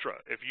 etc.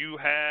 If you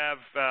have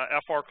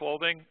FR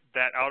clothing,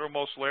 that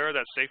outermost layer,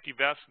 that safety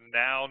vest,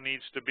 now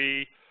needs to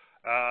be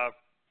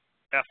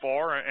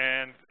FR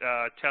and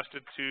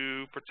tested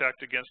to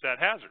protect against that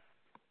hazard.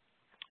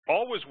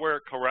 Always wear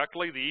it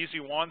correctly. The easy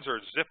ones are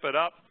zip it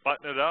up,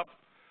 button it up,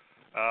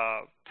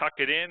 tuck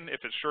it in if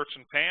it's shirts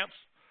and pants.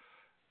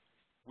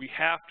 We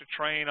have to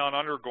train on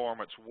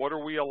undergarments. What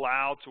are we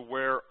allowed to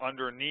wear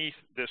underneath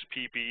this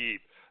PPE?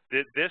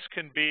 This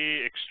can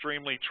be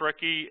extremely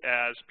tricky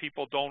as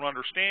people don't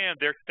understand.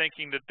 They're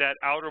thinking that that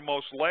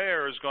outermost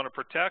layer is going to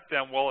protect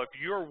them. Well, if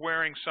you're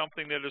wearing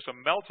something that is a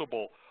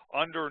meltable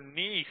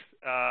underneath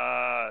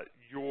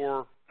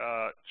your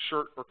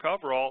shirt or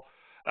coverall,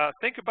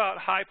 think about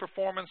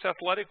high-performance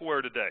athletic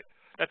wear today.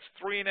 That's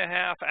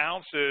 3.5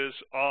 ounces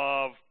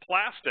of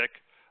plastic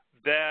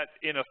that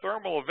in a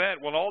thermal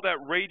event, when all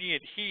that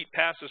radiant heat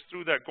passes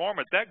through that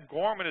garment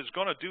is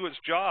going to do its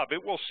job.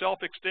 It will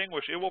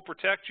self-extinguish. It will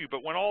protect you.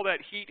 But when all that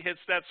heat hits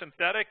that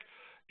synthetic,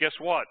 guess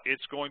what?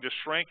 It's going to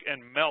shrink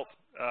and melt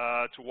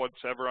to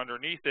whatever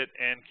underneath it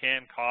and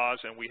can cause,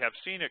 and we have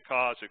seen it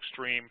cause,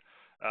 extreme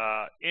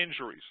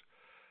injuries.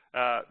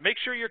 Make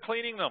sure you're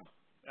cleaning them.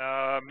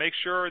 Make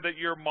sure that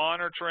you're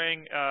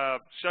monitoring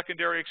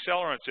secondary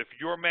accelerants. If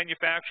your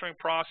manufacturing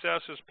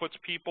processes puts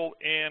people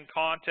in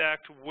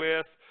contact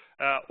with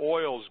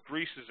oils,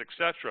 greases,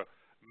 etc.,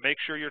 make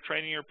sure you're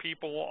training your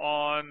people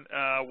on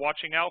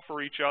watching out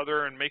for each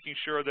other and making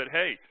sure that,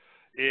 hey,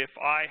 if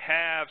I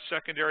have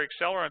secondary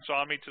accelerants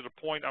on me to the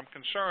point I'm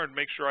concerned,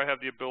 make sure I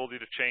have the ability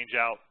to change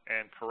out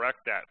and correct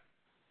that.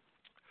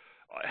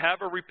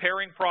 Have a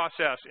repairing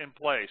process in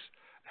place.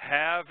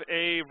 Have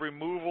a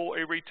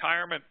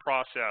retirement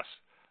process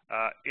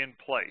in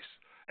place.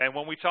 And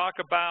when we talk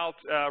about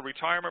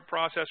retirement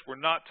process, we're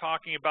not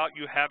talking about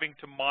you having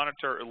to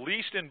monitor, at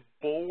least in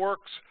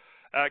Bulwark's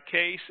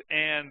case,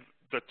 and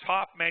the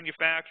top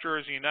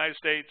manufacturers in the United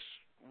States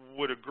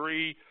would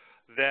agree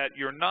that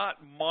you're not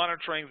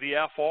monitoring the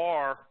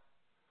FR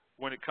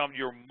when it comes,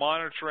 you're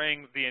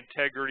monitoring the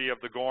integrity of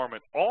the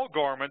garment. All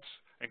garments,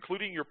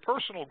 including your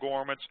personal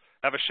garments,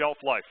 have a shelf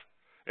life.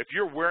 If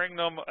you're wearing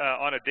them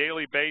on a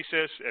daily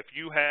basis, if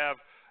you have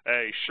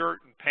a shirt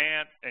and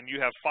pant and you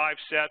have 5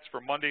 sets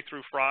for Monday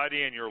through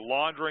Friday and you're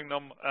laundering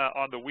them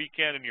on the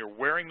weekend and you're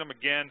wearing them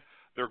again,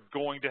 they're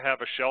going to have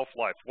a shelf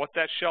life. What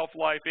that shelf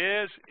life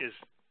is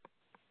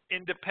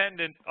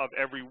independent of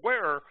every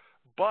wearer,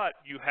 but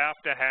you have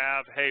to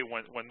have, hey,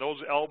 when those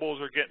elbows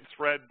are getting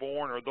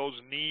thread-borne or those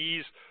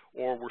knees,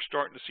 or we're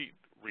starting to see,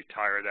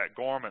 retire that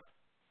garment.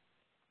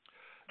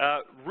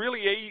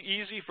 Really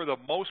easy for the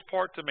most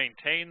part to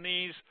maintain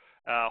these.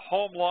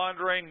 Home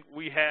laundering,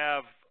 we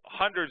have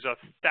hundreds of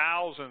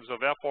thousands of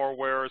FR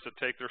wearers that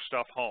take their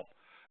stuff home.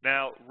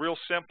 Now, real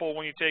simple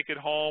when you take it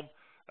home,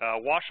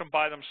 wash them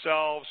by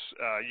themselves.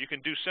 You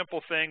can do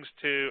simple things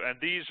and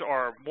these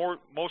are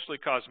mostly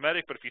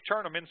cosmetic, but if you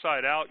turn them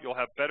inside out, you'll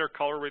have better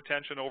color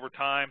retention over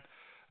time.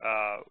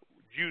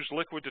 Use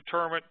liquid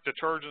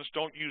detergents.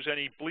 Don't use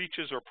any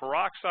bleaches or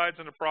peroxides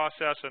in the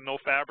process, and no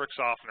fabric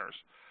softeners.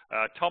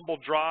 Tumble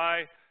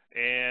dry,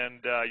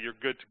 and you're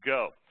good to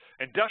go.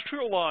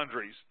 Industrial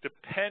laundries,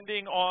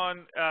 depending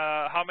on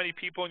how many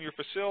people in your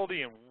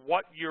facility and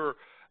what your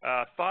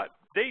thought,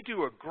 they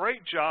do a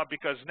great job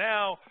because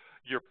now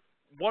you're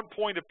one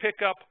point of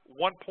pickup,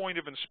 one point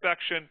of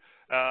inspection.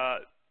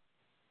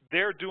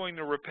 They're doing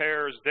the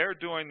repairs, they're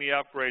doing the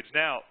upgrades.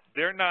 Now,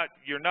 you're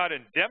not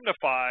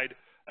indemnified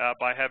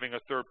by having a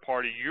third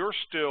party. You're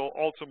still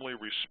ultimately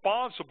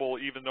responsible,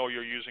 even though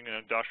you're using an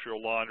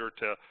industrial launder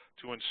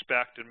to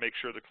inspect and make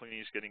sure the cleaning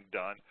is getting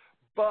done.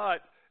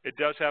 But it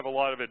does have a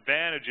lot of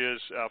advantages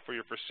for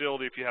your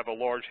facility if you have a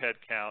large head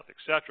count,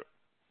 etc.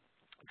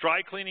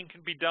 Dry cleaning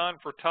can be done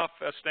for tough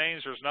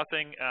stains. There's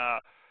nothing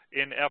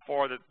in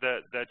FR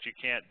that you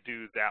can't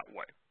do that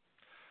way.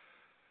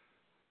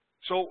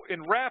 So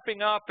in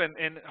wrapping up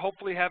and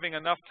hopefully having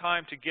enough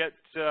time to get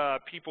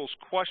people's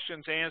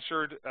questions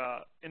answered,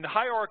 in the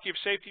hierarchy of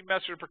safety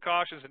measures and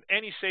precautions in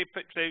any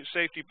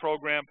safety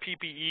program,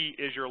 PPE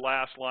is your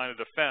last line of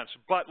defense.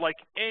 But like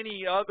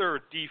any other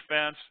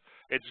defense,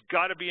 it's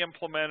got to be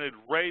implemented,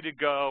 ready to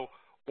go,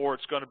 or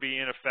it's going to be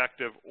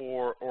ineffective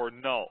or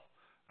null.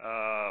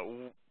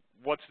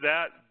 what's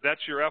that? That's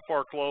your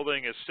FR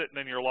clothing is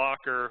sitting in your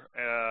locker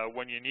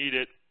when you need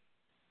it.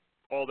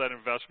 All that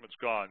investment's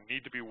gone. You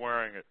need to be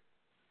wearing it.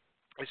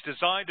 It's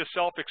designed to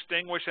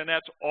self-extinguish, and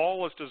that's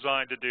all it's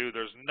designed to do.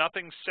 There's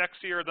nothing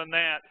sexier than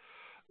that,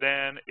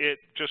 than it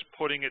just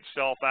putting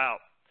itself out.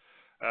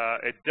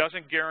 It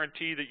doesn't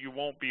guarantee that you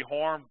won't be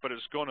harmed, but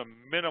it's going to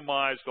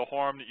minimize the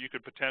harm that you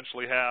could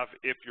potentially have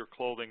if your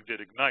clothing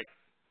did ignite.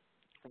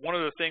 One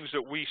of the things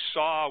that we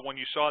saw when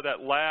you saw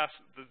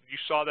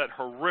that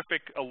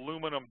horrific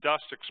aluminum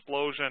dust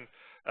explosion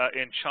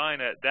in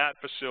China at that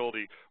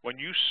facility, when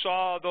you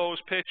saw those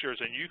pictures,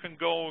 and you can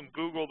go and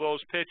Google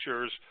those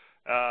pictures,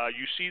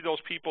 you see those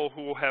people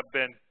who have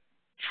been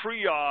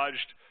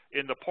triaged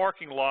in the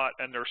parking lot,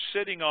 and they're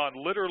sitting on,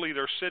 literally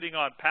they're sitting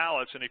on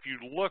pallets, and if you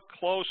look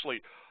closely,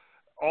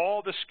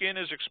 all the skin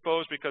is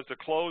exposed because the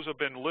clothes have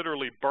been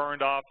literally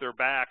burned off their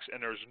backs,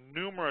 and there's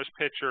numerous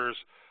pictures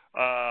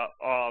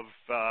of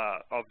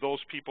those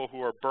people who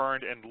are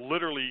burned, and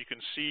literally you can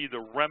see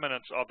the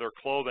remnants of their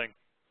clothing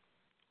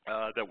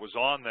that was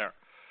on there.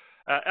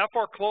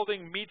 FR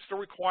clothing meets the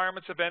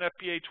requirements of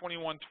NFPA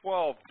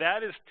 2112.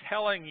 That is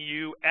telling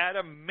you, at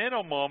a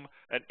minimum,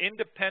 an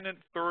independent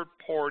third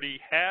party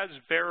has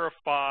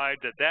verified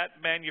that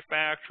that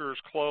manufacturer's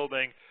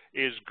clothing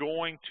is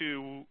going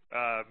to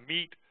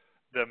meet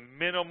the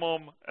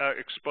minimum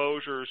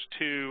exposures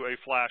to a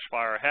flash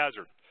fire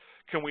hazard.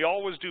 Can we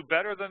always do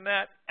better than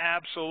that?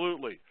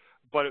 Absolutely.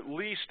 But at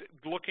least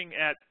looking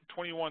at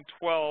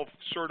 2112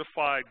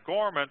 certified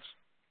garments,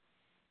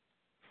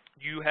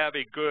 you have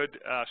a good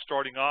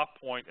starting off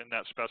point in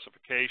that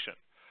specification.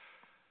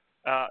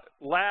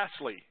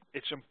 Lastly,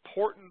 it's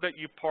important that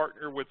you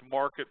partner with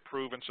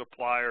market-proven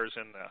suppliers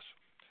in this.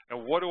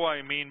 And what do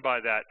I mean by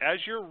that? As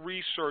you're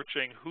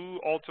researching who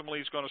ultimately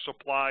is going to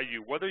supply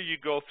you, whether you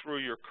go through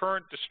your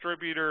current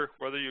distributor,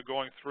 whether you're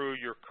going through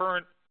your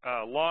current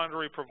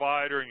laundry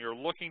provider, and you're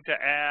looking to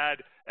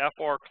add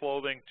FR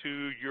clothing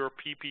to your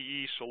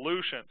PPE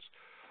solutions,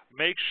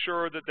 make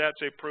sure that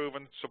that's a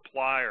proven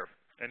supplier.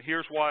 And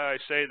here's why I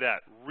say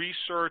that.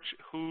 Research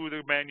who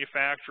the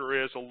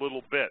manufacturer is a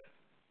little bit.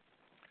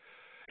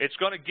 It's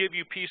going to give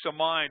you peace of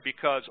mind,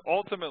 because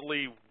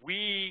ultimately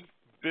we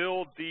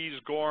build these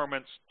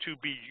garments to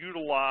be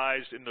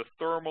utilized in the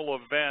thermal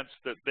events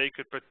that they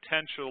could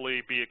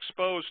potentially be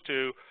exposed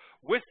to,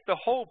 with the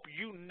hope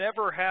you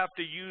never have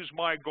to use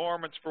my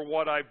garments for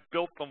what I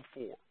built them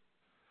for.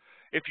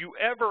 If you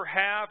ever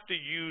have to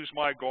use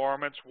my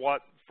garments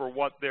for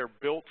what they're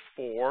built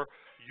for,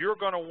 you're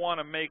going to want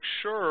to make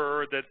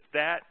sure that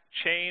that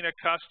chain of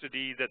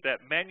custody, that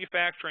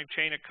manufacturing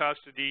chain of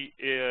custody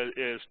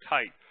is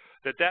tight,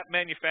 that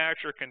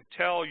manufacturer can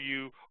tell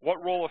you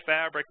what roll of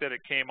fabric that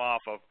it came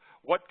off of,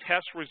 what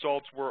test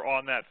results were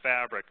on that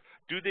fabric.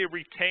 Do they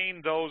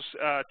retain those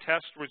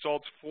test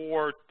results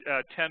for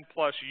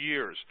 10-plus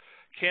years?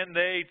 Can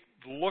they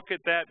look at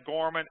that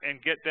garment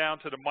and get down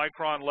to the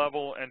micron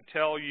level and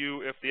tell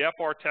you if the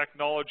FR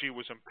technology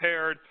was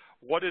impaired,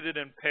 what did it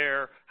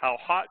impair, how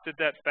hot did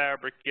that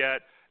fabric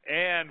get,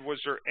 and was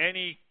there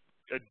any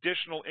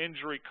additional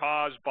injury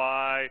caused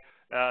by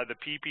the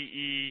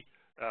PPE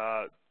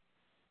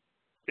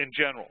in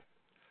general?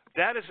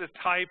 That is the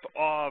type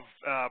of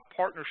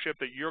partnership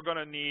that you're going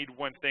to need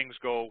when things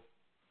go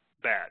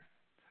bad.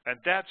 And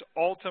that's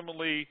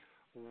ultimately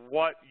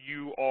what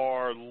you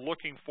are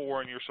looking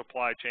for in your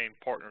supply chain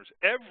partners.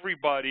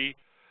 Everybody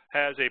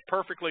has a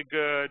perfectly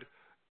good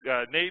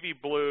navy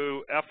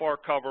blue FR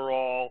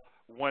coverall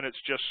when it's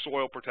just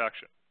soil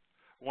protection.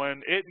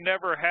 When it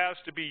never has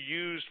to be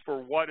used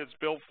for what it's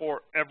built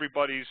for,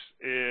 everybody's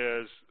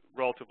is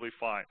relatively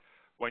fine.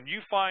 When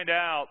you find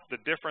out the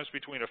difference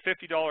between a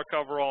 $50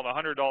 coverall and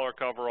a $100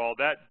 coverall,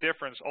 that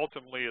difference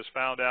ultimately is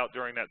found out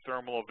during that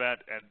thermal event,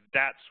 and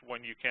that's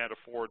when you can't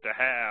afford to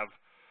have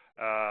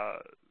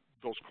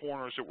those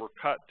corners that were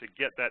cut to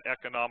get that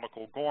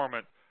economical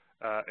garment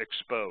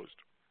exposed.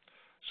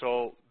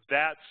 So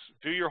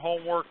do your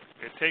homework.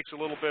 It takes a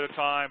little bit of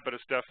time, but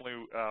it's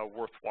definitely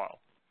worthwhile.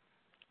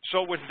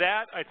 So with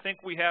that, I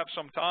think we have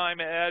some time,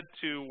 Ed,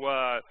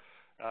 to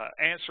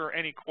answer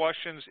any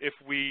questions. If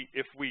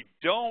we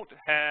don't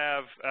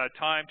have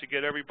time to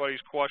get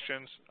everybody's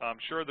questions, I'm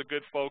sure the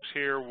good folks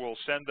here will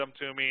send them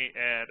to me,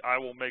 and I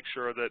will make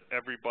sure that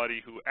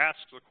everybody who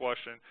asks a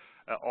question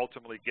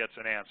ultimately gets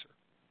an answer.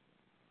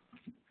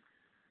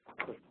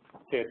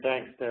 Okay,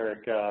 thanks,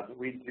 Derek.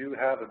 We do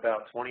have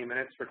about 20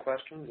 minutes for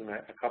questions, and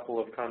a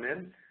couple have come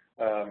in.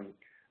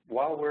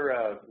 While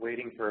we're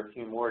waiting for a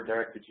few more,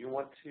 Derek, did you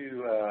want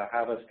to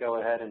have us go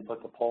ahead and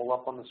put the poll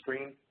up on the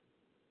screen?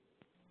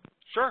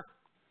 Sure.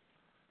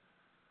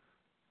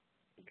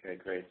 Okay,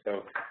 great.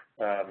 So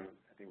I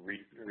think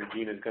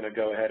Regina is going to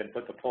go ahead and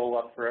put the poll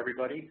up for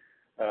everybody.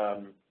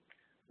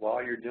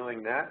 While you're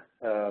doing that,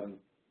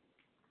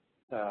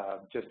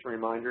 just a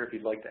reminder, if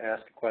you'd like to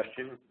ask a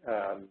question,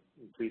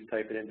 please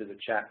type it into the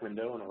chat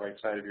window on the right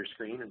side of your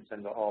screen and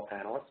send to all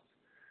panelists.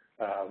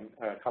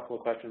 A couple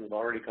of questions have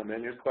already come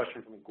in. Here's a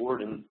question from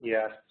Gordon. He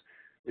asks,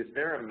 is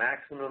there a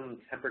maximum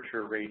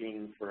temperature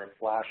rating for a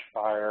flash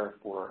fire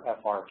for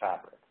FR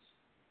fabrics?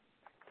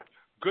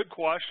 good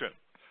question.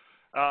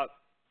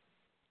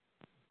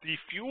 The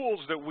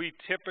fuels that we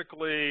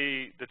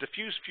typically, the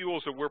diffuse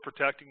fuels that we're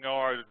protecting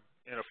are,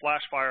 in a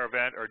flash fire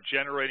event, are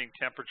generating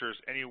temperatures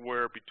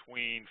anywhere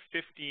between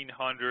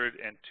 1,500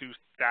 and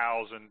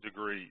 2,000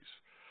 degrees.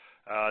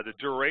 The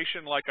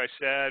duration, like I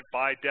said,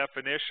 by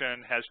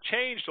definition, has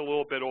changed a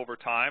little bit over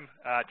time.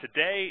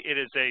 Today, it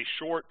is a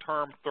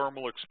short-term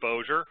thermal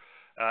exposure.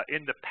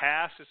 In the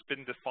past, it's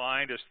been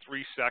defined as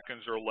 3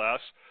 seconds or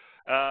less.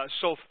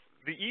 So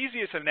the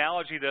easiest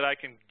analogy that I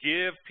can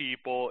give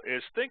people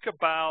is think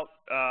about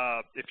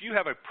if you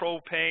have a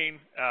propane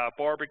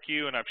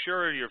barbecue, and I'm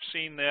sure you've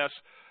seen this.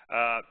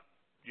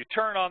 You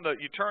turn on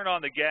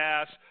the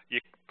gas, you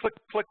click,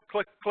 click,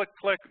 click, click,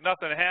 click,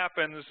 nothing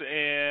happens,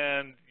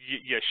 and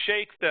you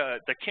shake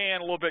the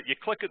can a little bit, you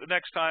click it the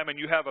next time, and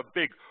you have a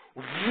big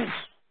whoosh.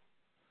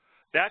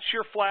 That's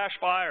your flash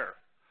fire.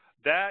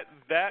 That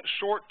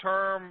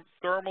short-term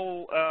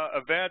thermal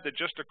event that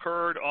just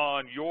occurred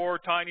on your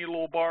tiny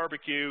little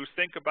barbecue,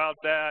 think about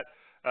that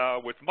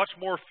with much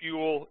more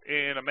fuel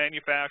in a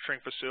manufacturing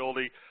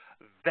facility.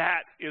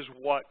 That is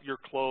what your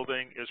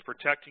clothing is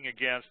protecting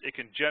against. It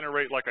can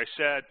generate, like I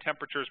said,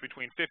 temperatures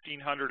between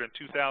 1,500 and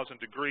 2,000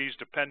 degrees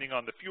depending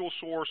on the fuel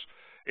source.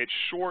 It's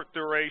short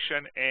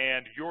duration,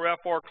 and your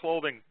FR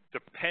clothing,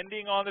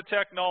 depending on the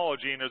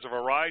technology, and there's a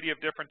variety of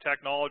different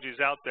technologies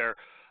out there,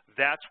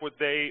 that's what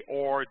they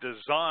are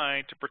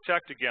designed to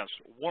protect against.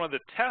 One of the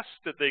tests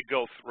that they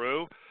go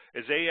through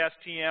is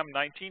ASTM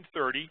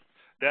 1930.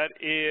 That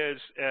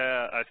is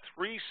a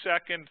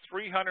 3-second,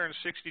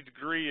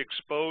 360-degree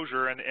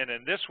exposure, and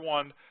in this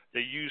one,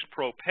 they use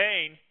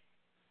propane,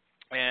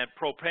 and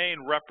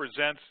propane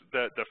represents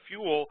the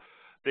fuel.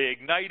 They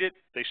ignite it,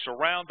 they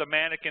surround the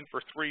mannequin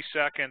for 3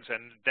 seconds,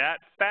 and that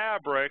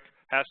fabric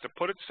has to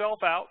put itself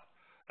out.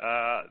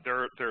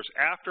 There's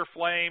after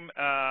flame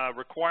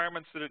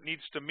requirements that it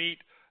needs to meet.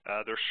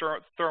 There's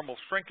thermal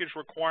shrinkage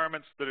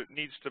requirements that it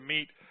needs to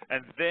meet,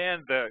 and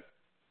then the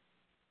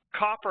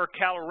copper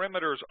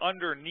calorimeters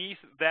underneath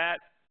that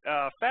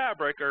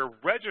fabric are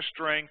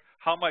registering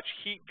how much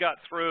heat got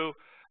through,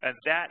 and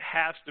that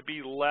has to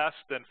be less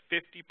than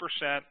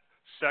 50%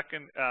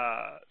 second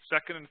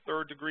and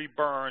third degree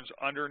burns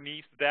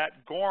underneath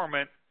that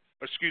garment,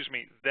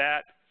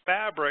 that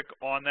fabric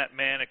on that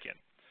mannequin.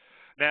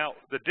 Now,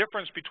 the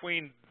difference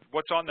between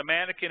what's on the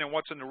mannequin and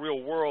what's in the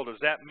real world is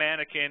that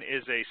mannequin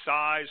is a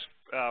size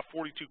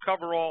 42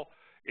 coverall.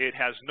 It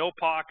has no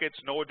pockets,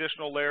 no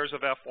additional layers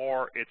of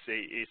FR.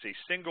 It's a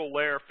single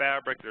layer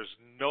fabric. There's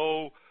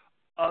no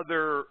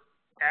other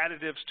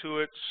additives to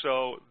it,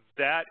 so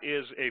that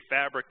is a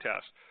fabric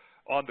test.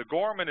 On the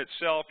garment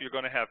itself, you're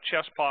going to have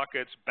chest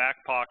pockets,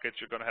 back pockets.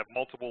 You're going to have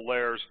multiple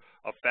layers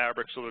of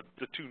fabric, so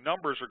the two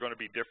numbers are going to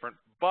be different.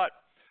 But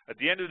at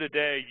the end of the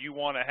day, you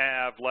want to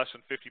have less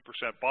than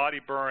 50% body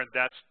burn.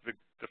 That's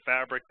the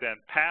fabric then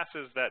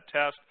passes that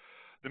test.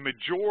 The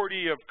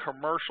majority of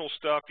commercial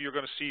stuff you're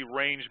going to see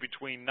range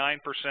between 9%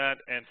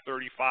 and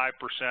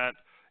 35%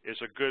 is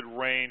a good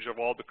range of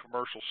all the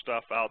commercial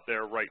stuff out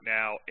there right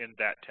now in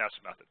that test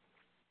method.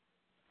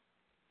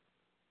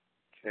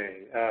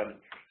 Okay,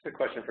 a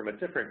question from a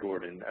different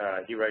Gordon.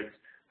 He writes,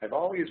 I've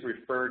always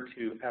referred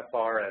to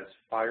FR as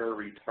fire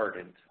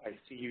retardant. I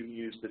see you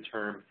use the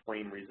term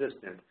flame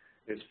resistant.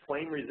 Is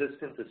flame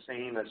resistant the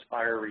same as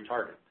fire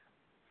retardant?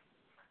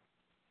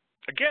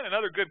 Again,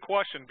 another good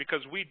question,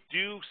 because we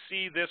do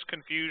see this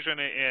confusion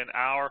in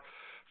our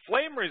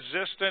flame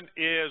resistant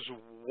is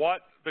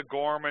what the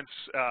garments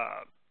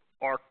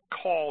are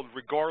called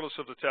regardless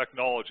of the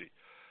technology.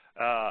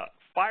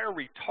 Fire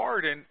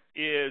retardant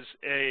is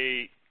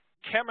a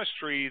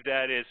chemistry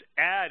that is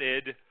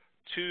added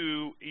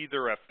to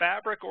either a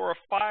fabric or a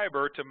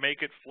fiber to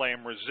make it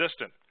flame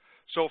resistant.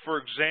 So for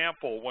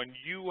example, when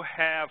you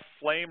have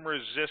flame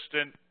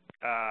resistant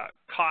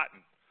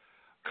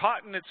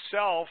cotton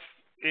itself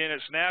in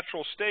its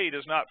natural state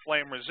is not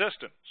flame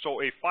resistant.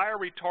 So a fire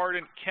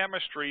retardant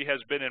chemistry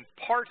has been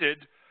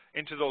imparted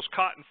into those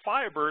cotton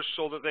fibers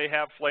so that they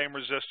have flame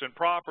resistant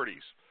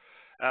properties.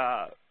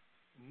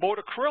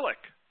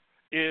 Modacrylic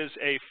is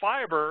a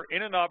fiber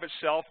in and of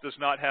itself, does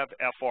not have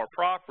FR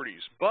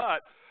properties.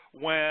 But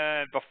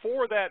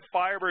before that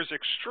fiber is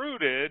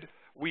extruded,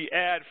 we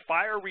add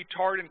fire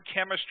retardant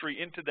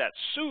chemistry into that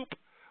soup.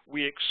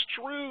 We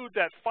extrude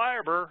that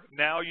fiber.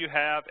 Now you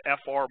have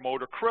FR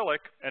modacrylic,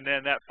 and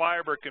then that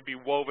fiber can be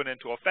woven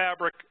into a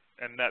fabric,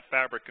 and that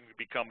fabric can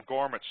become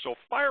garments. So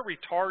fire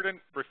retardant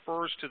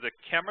refers to the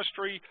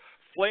chemistry.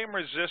 Flame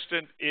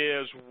resistant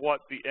is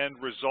what the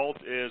end result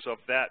is of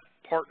that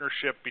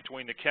partnership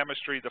between the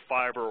chemistry, the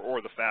fiber,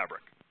 or the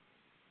fabric.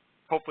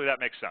 Hopefully that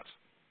makes sense.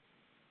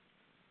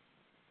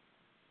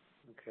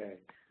 Okay.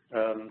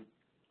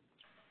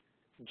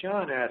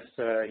 John asks,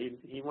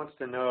 he wants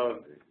to know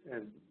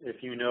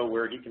if you know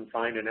where he can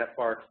find an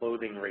FR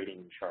clothing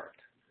rating chart.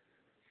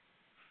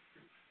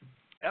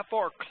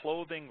 FR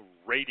clothing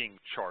rating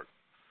chart.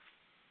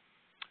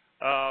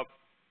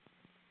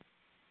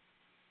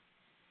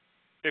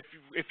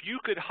 If you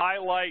could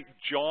highlight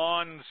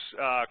John's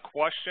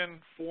question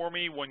for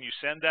me when you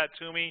send that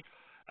to me,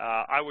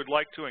 I would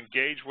like to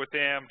engage with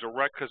him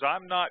direct because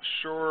I'm not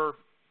sure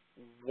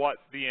what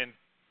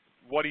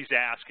he's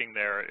asking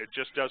there. It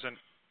just doesn't.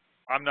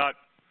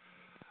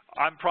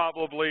 I'm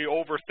probably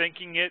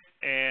overthinking it,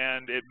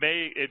 and it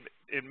may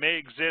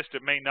exist,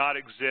 it may not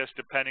exist,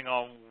 depending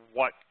on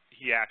what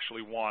he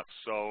actually wants.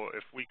 So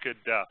if we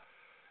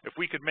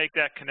could make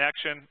that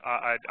connection,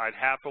 I'd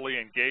happily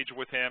engage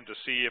with him to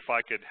see if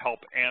I could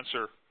help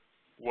answer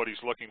what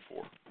he's looking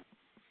for.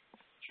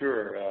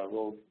 Sure,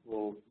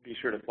 we'll be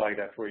sure to flag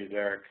that for you,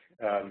 Derek.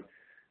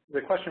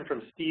 The question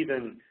from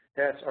Stephen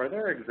asks, are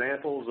there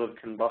examples of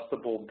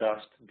combustible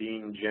dust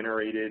being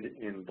generated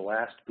in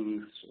blast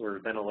booths or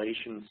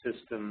ventilation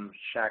system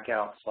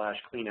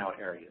shack-out/clean out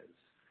areas?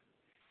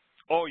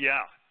 Oh,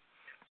 yeah.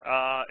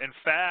 In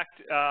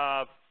fact,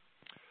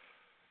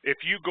 if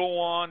you go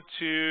on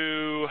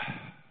to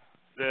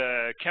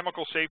the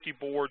Chemical Safety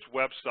Board's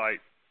website,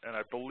 and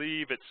I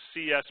believe it's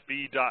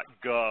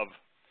csb.gov,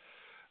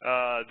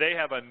 they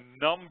have a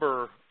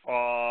number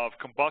of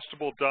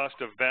combustible dust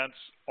events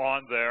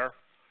on there.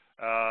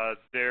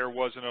 There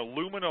was an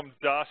aluminum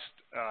dust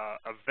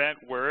event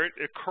where it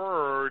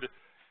occurred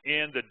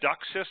in the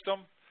duct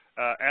system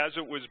as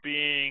it was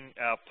being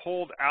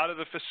pulled out of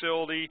the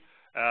facility.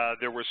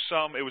 It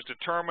was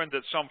determined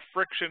that some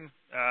friction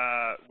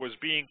was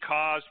being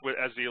caused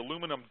as the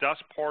aluminum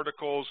dust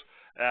particles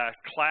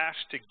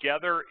clashed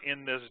together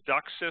in this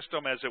duct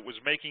system as it was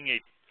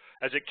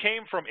as it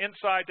came from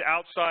inside to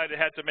outside. It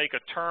had to make a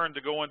turn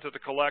to go into the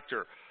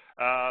collector.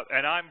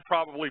 And I'm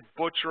probably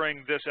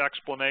butchering this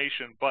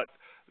explanation, but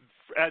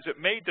as it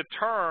made the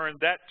turn,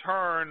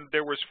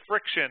 there was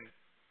friction,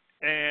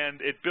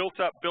 and it built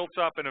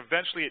up, and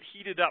eventually it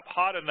heated up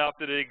hot enough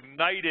that it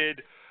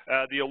ignited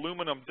the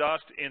aluminum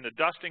dust in the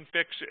ducting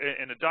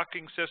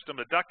system.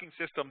 The ducting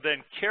system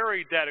then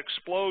carried that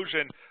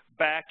explosion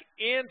back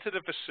into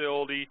the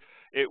facility.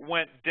 It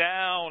went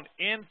down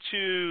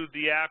into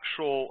the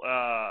actual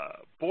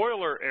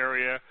boiler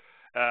area,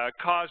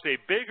 caused a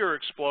bigger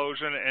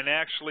explosion, and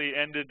actually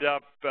ended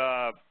up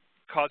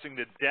causing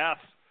the death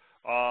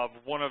of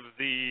one of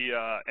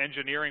the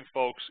engineering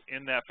folks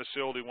in that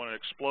facility when it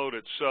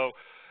exploded. So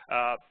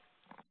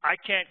I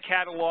can't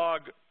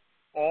catalog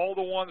all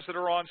the ones that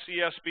are on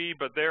CSB,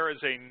 but there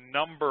is a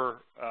number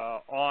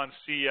on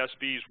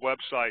CSB's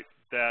website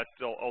that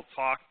I'll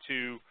talk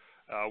to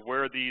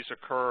where these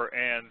occur,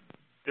 and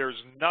there's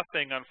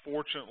nothing,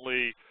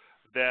 unfortunately,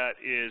 that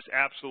is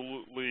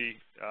absolutely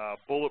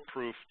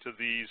bulletproof to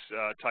these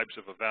types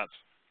of events.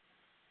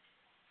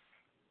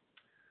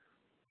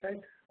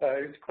 Okay.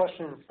 Here's a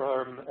question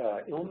from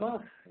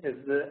Ilma. Is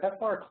the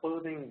FR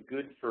clothing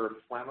good for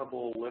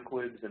flammable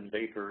liquids and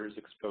vapors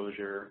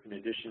exposure in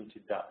addition to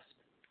dust?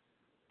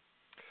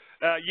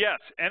 Yes.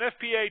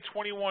 NFPA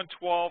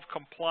 2112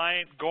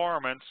 compliant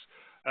garments,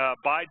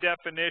 by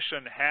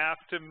definition, have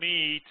to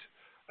meet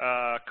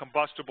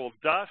combustible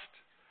dust,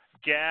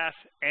 gas,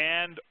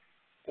 and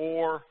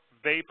or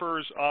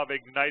vapors of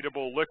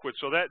ignitable liquid.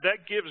 So that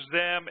gives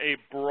them a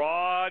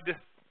broad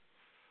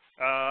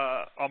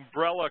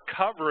umbrella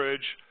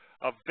coverage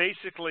of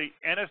basically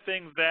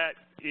anything that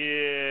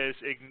is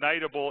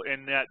ignitable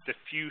in that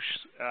diffuse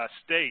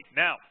state.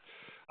 Now,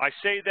 I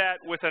say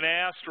that with an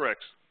asterisk.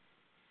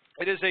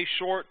 It is a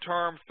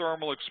short-term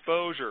thermal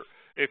exposure.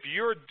 If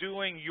you're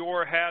doing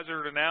your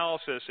hazard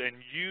analysis and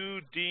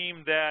you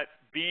deem that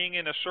being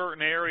in a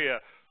certain area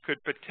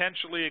could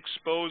potentially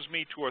expose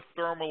me to a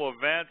thermal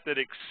event that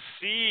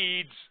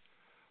exceeds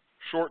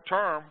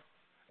short-term,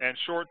 and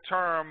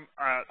short-term,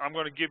 I'm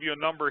going to give you a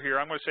number here.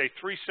 I'm going to say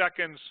 3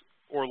 seconds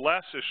or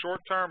less is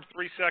short-term,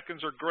 3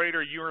 seconds or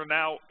greater, you are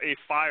now a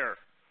fire.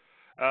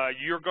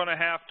 You're going to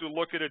have to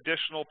look at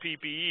additional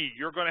PPE.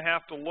 You're going to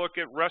have to look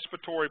at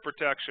respiratory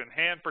protection,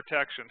 hand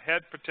protection,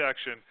 head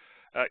protection,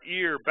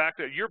 ear, back.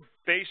 You're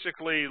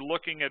basically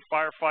looking at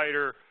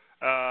firefighter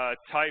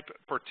type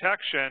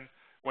protection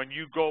when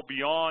you go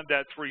beyond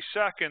that 3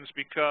 seconds,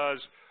 because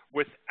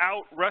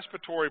without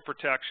respiratory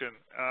protection,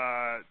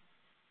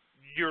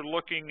 you're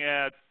looking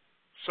at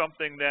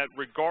something that,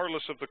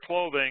 regardless of the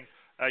clothing,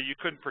 you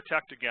couldn't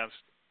protect against.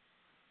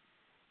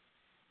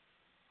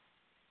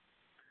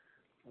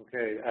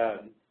 Okay.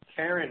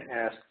 Karen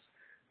asks,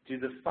 do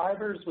the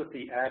fibers with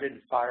the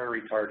added fire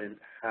retardant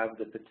have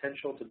the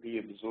potential to be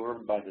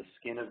absorbed by the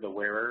skin of the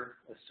wearer,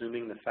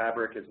 assuming the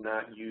fabric is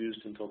not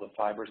used until the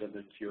fibers have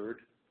been cured?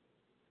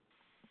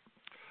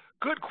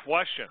 Good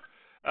question.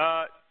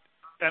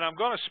 And I'm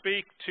going to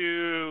speak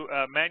to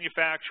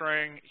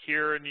manufacturing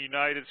here in the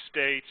United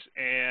States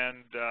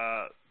and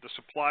the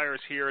suppliers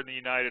here in the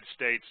United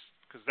States,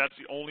 because that's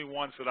the only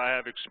ones that I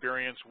have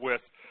experience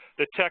with.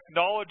 The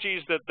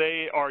technologies that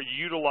they are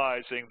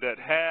utilizing that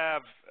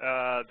have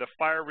the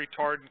fire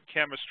retardant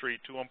chemistry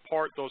to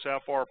impart those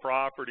FR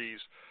properties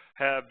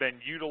have been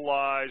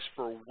utilized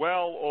for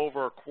well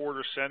over a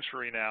quarter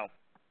century now.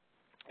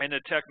 And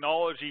the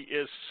technology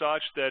is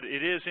such that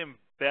it is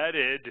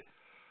embedded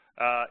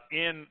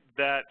in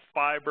that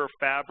fiber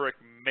fabric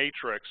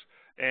matrix,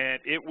 and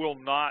it will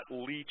not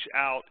leach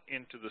out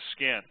into the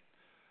skin.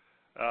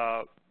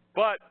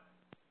 But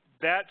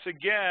that's,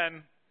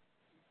 again,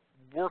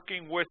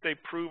 working with a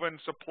proven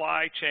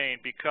supply chain,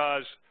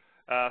 because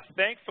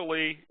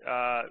thankfully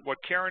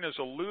what Karen is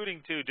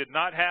alluding to did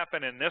not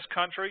happen in this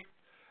country.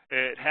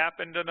 It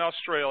happened in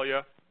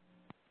Australia.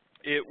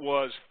 It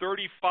was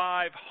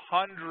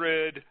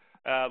 3,500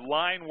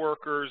 line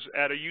workers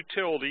at a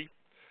utility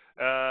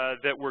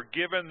that were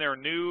given their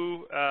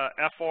new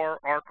FR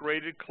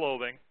ARC-rated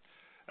clothing.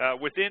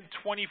 Within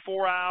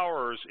 24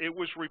 hours, it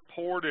was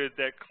reported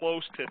that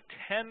close to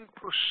 10%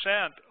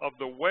 of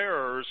the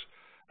wearers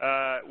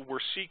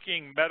were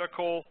seeking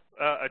medical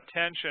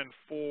attention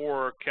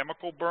for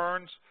chemical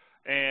burns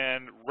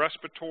and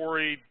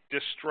respiratory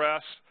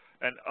distress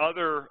and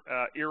other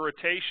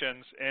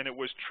irritations, and it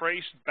was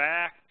traced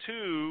back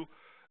to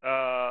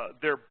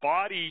their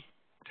body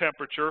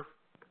temperature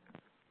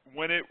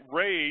when it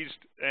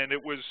raised, and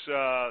it was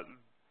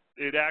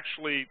it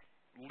actually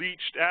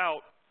leached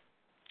out.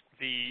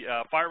 The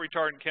fire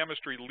retardant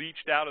chemistry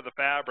leached out of the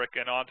fabric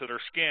and onto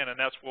their skin, and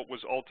that's what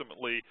was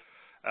ultimately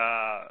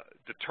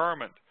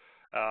determined.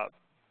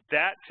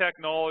 That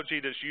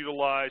technology that's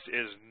utilized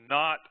is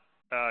not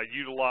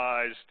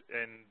utilized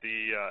in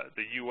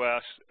the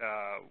U.S.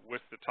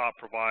 With the top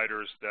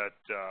providers that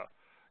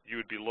you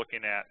would be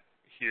looking at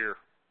here.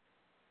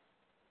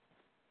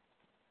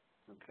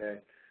 Okay.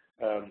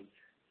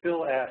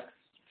 Phil asks,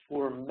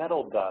 for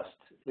metal dust,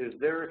 is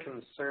there a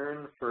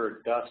concern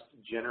for dust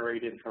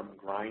generated from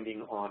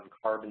grinding on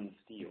carbon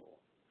steel?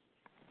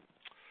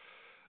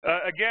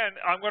 Again,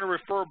 I'm going to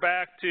refer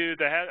back to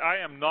I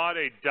am not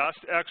a dust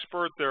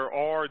expert. There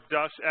are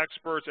dust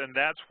experts, and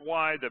that's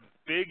why the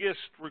biggest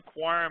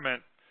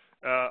requirement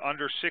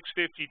under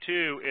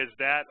 652 is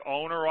that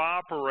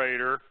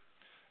owner-operator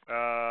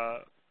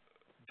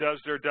does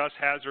their dust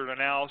hazard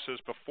analysis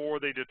before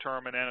they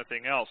determine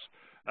anything else.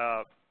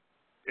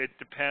 It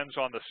depends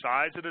on the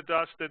size of the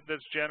dust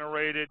that's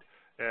generated.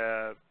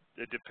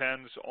 It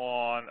depends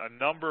on a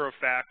number of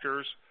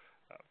factors.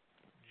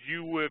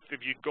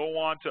 If you go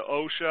on to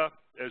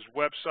OSHA's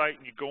website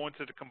and you go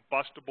into the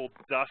combustible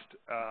dust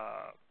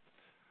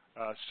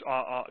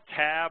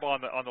tab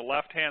on the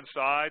left-hand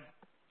side,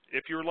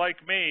 if you're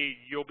like me,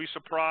 you'll be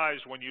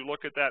surprised when you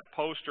look at that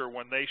poster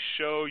when they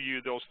show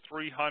you those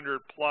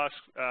 300-plus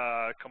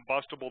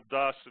combustible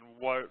dusts and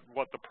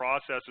what the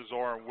processes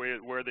are and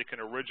where they can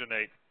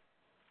originate.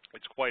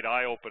 It's quite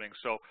eye-opening.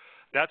 So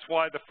that's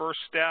why the first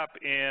step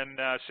in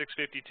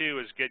 652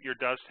 is get your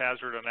dust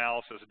hazard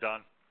analysis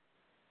done.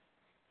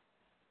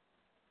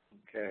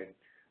 Okay.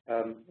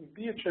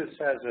 Beatrice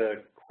has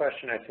a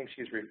question. I think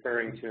she's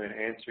referring to an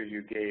answer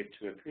you gave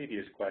to a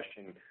previous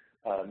question.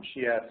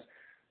 She asks,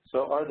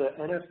 so are the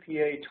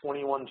NFPA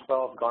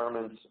 2112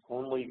 garments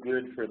only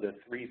good for the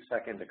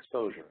 3-second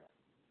exposure?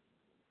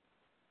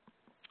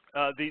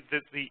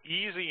 The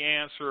easy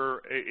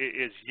answer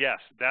is yes.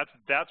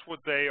 That's what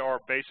they are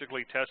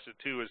basically tested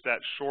to, is that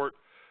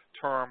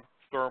short-term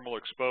thermal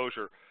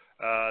exposure.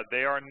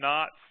 They are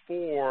not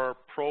for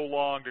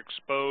prolonged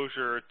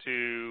exposure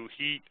to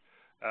heat,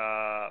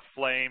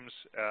 flames,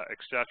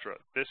 etc.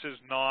 This is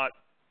not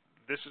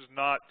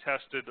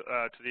tested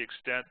to the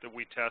extent that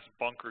we test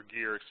bunker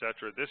gear,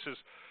 etc.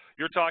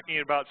 You're talking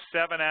about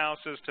 7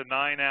 ounces to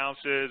 9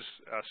 ounces,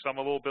 some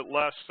a little bit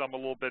less, some a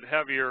little bit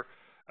heavier,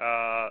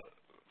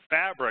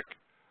 fabric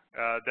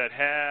that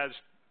has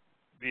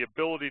the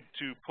ability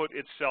to put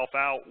itself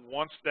out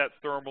once that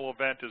thermal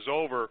event is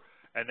over,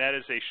 and that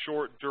is a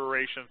short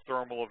duration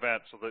thermal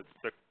event. So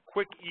the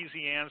quick,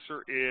 easy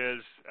answer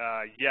is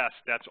yes,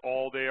 that's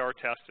all they are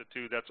tested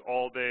to. That's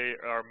all they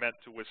are meant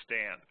to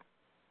withstand.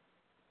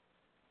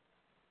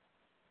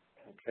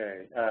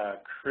 Okay.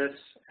 Chris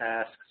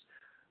asks,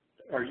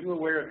 are you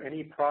aware of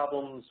any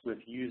problems with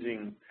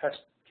using pest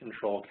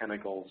control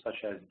chemicals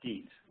such as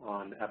DEET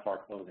on FR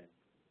clothing?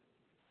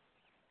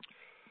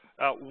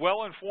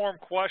 Well-informed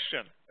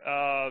question.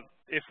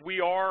 If we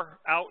are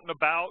out and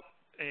about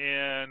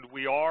and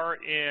we are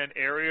in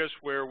areas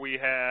where we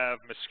have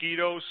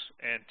mosquitoes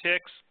and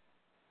ticks,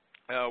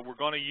 we're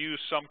going to use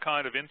some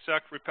kind of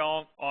insect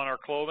repellent on our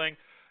clothing.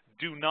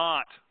 Do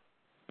not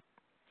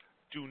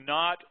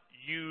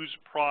use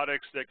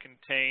products that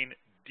contain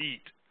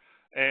DEET.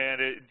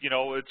 And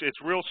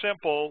it's real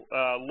simple.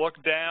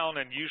 Look down,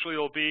 and usually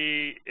it'll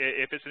be,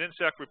 if it's an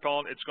insect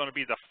repellent, it's going to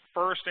be the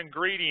first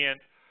ingredient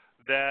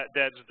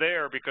that's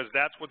there, because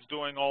that's what's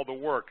doing all the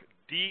work.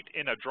 DEET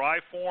in a dry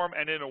form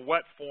and in a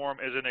wet form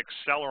is an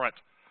accelerant.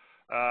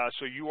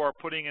 So you are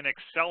putting an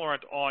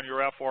accelerant on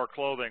your FR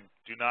clothing.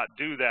 Do not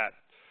do that.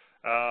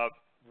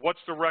 What's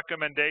the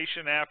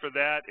recommendation after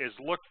that is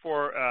look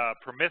for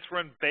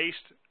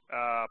permethrin-based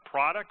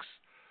products.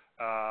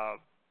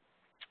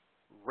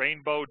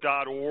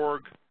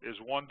 Rainbow.org is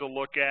one to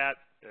look at.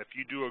 If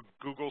you do a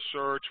Google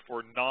search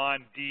for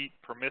non-DEET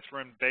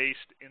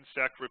permethrin-based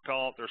insect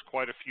repellent, there's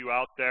quite a few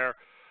out there.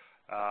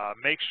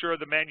 Make sure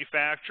the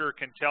manufacturer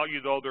can tell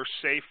you, though, they're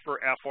safe for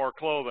FR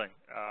clothing.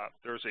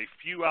 There's a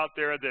few out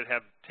there that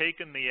have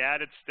taken the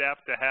added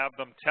step to have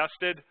them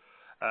tested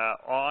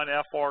on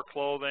FR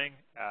clothing.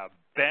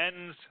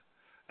 BENS,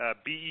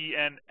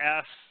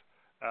 B-E-N-S,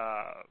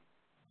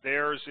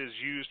 theirs is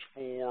used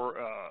for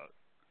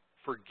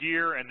for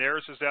gear, and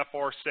theirs is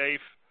FR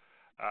safe.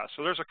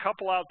 So there's a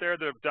couple out there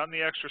that have done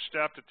the extra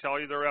step to tell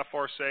you they're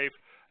FR safe.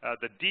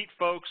 The DEET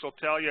folks will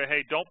tell you,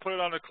 hey, don't put it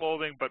on the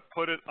clothing, but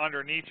put it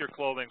underneath your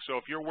clothing. So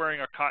if you're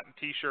wearing a cotton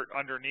T-shirt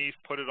underneath,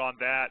 put it on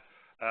that.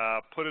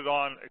 Put it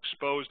on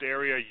exposed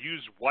area.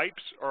 Use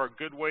wipes are a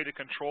good way to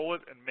control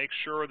it, and make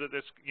sure that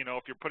it's, you know,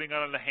 if you're putting it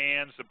on the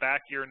hands, the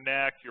back of your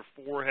neck, your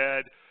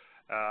forehead,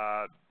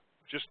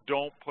 just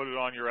don't put it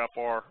on your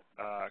FR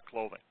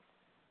clothing.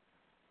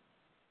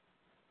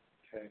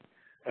 Okay.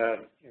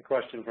 A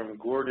question from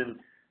Gordon.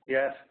 He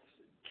asks,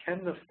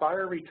 can the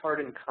fire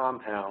retardant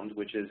compound,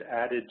 which is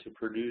added to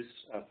produce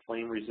a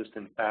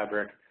flame-resistant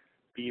fabric,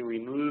 be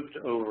removed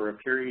over a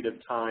period of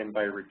time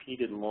by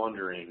repeated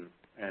laundering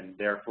and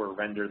therefore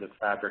render the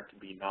fabric to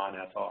be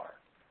non-FR?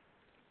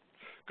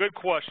 Good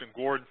question,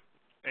 Gordon.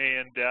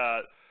 And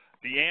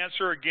the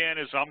answer, again,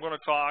 is I'm going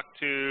to talk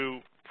to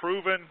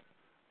proven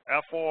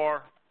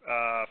FR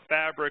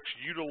fabrics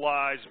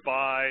utilized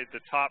by the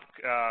top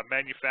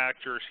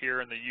manufacturers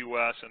here in the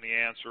U.S., and the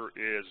answer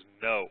is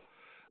no.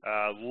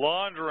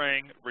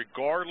 Laundering,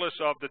 regardless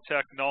of the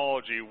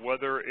technology,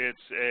 whether it's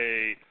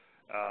a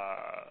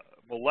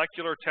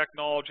molecular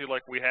technology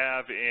like we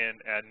have in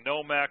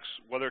Nomex,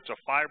 whether it's a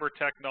fiber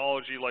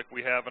technology like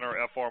we have in our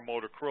FR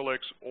mode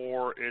acrylics,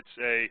 or it's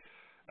a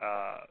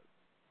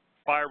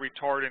fire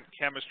retardant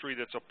chemistry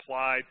that's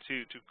applied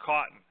to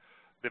cotton,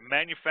 the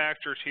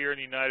manufacturers here in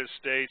the United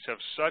States have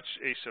such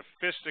a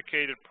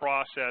sophisticated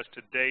process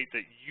to date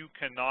that you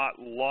cannot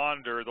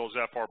launder those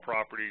FR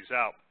properties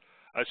out.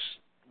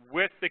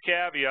 With the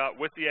caveat,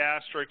 with the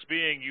asterisk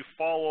being, you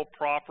follow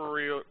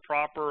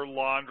proper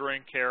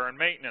laundering, care, and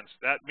maintenance.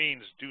 That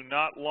means do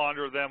not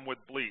launder them with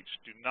bleach.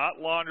 Do not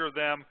launder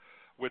them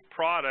with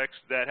products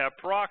that have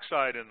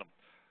peroxide in them.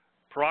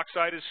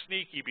 Peroxide is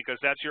sneaky because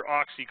that's your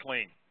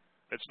OxyClean.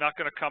 It's not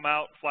going to come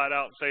out flat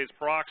out and say it's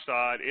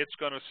peroxide. It's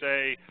going to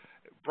say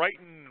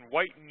brighten and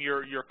whiten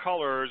your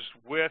colors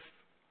with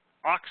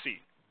Oxy.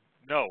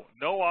 No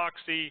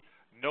Oxy.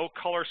 No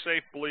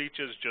color-safe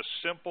bleaches, just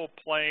simple,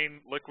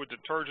 plain liquid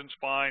detergent's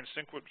fine,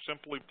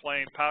 simply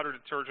plain powder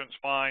detergent's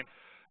fine.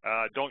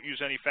 Don't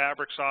use any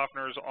fabric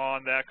softeners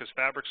on that, because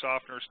fabric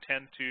softeners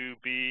tend to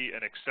be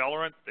an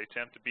accelerant. They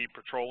tend to be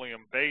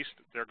petroleum-based.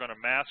 They're going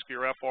to mask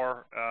your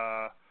FR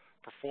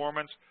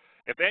performance.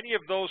 If any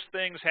of those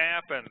things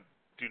happen,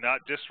 do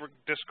not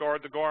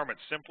discard the garment.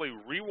 Simply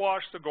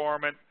rewash the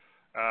garment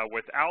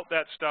without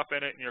that stuff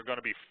in it, and you're going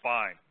to be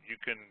fine.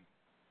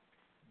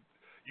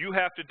 You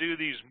have to do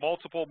these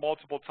multiple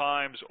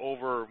times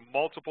over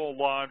multiple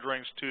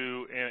launderings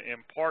to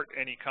impart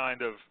any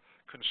kind of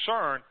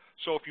concern.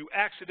 So if you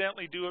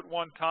accidentally do it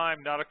one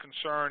time, not a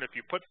concern. If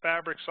you put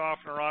fabric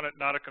softener on it,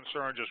 not a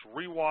concern. Just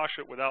rewash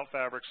it without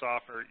fabric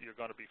softener. You're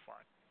going to be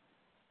fine.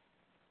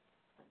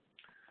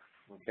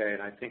 Okay,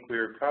 and I think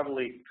we're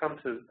probably come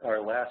to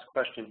our last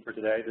question for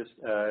today. This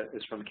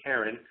is from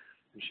Karen.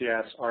 And she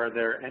asks, are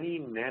there any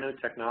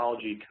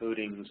nanotechnology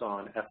coatings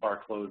on FR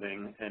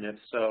clothing? And if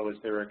so, is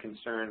there a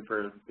concern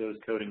for those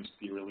coatings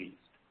to be released?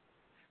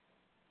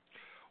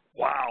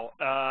 Wow.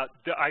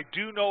 I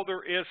do know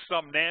there is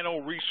some nano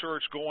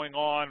research going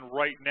on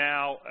right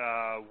now.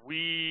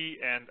 We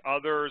and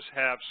others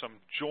have some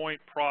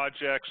joint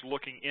projects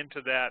looking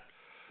into that.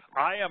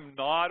 I am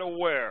not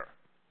aware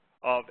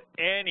of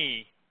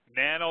any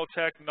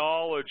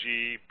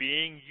nanotechnology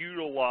being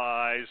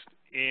utilized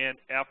in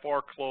FR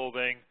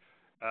clothing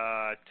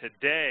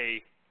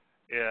today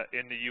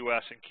in the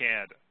U.S. and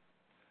Canada.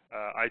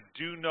 I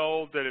do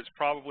know that it's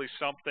probably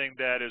something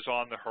that is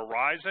on the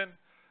horizon.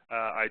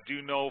 I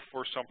do know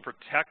for some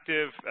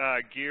protective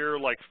gear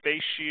like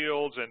face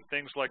shields and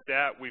things like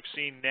that, we've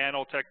seen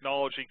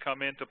nanotechnology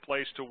come into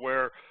place to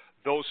where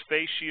those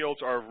face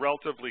shields are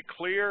relatively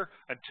clear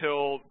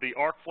until the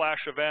arc flash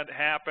event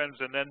happens,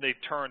 and then they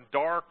turn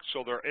dark,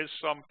 so there is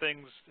some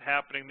things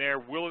happening there.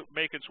 Will it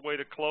make its way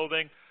to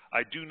clothing?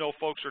 I do know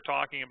folks are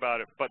talking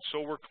about it, but so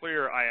we're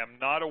clear, I am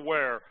not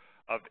aware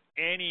of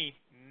any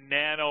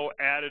nano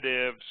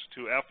additives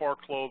to FR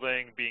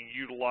clothing being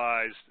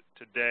utilized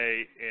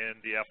today in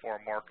the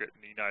FR market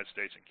in the United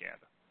States and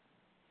Canada.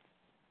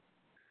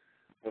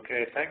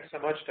 Okay, thanks so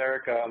much,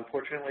 Derek.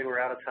 Unfortunately,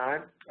 we're out of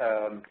time.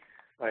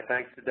 My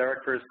thanks to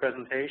Derek for his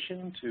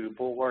presentation, to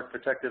Bulwark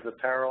Protective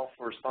Apparel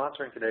for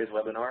sponsoring today's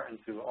webinar, and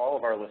to all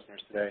of our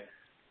listeners today.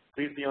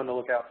 Please be on the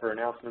lookout for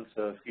announcements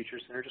of future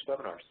Synergist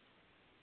webinars.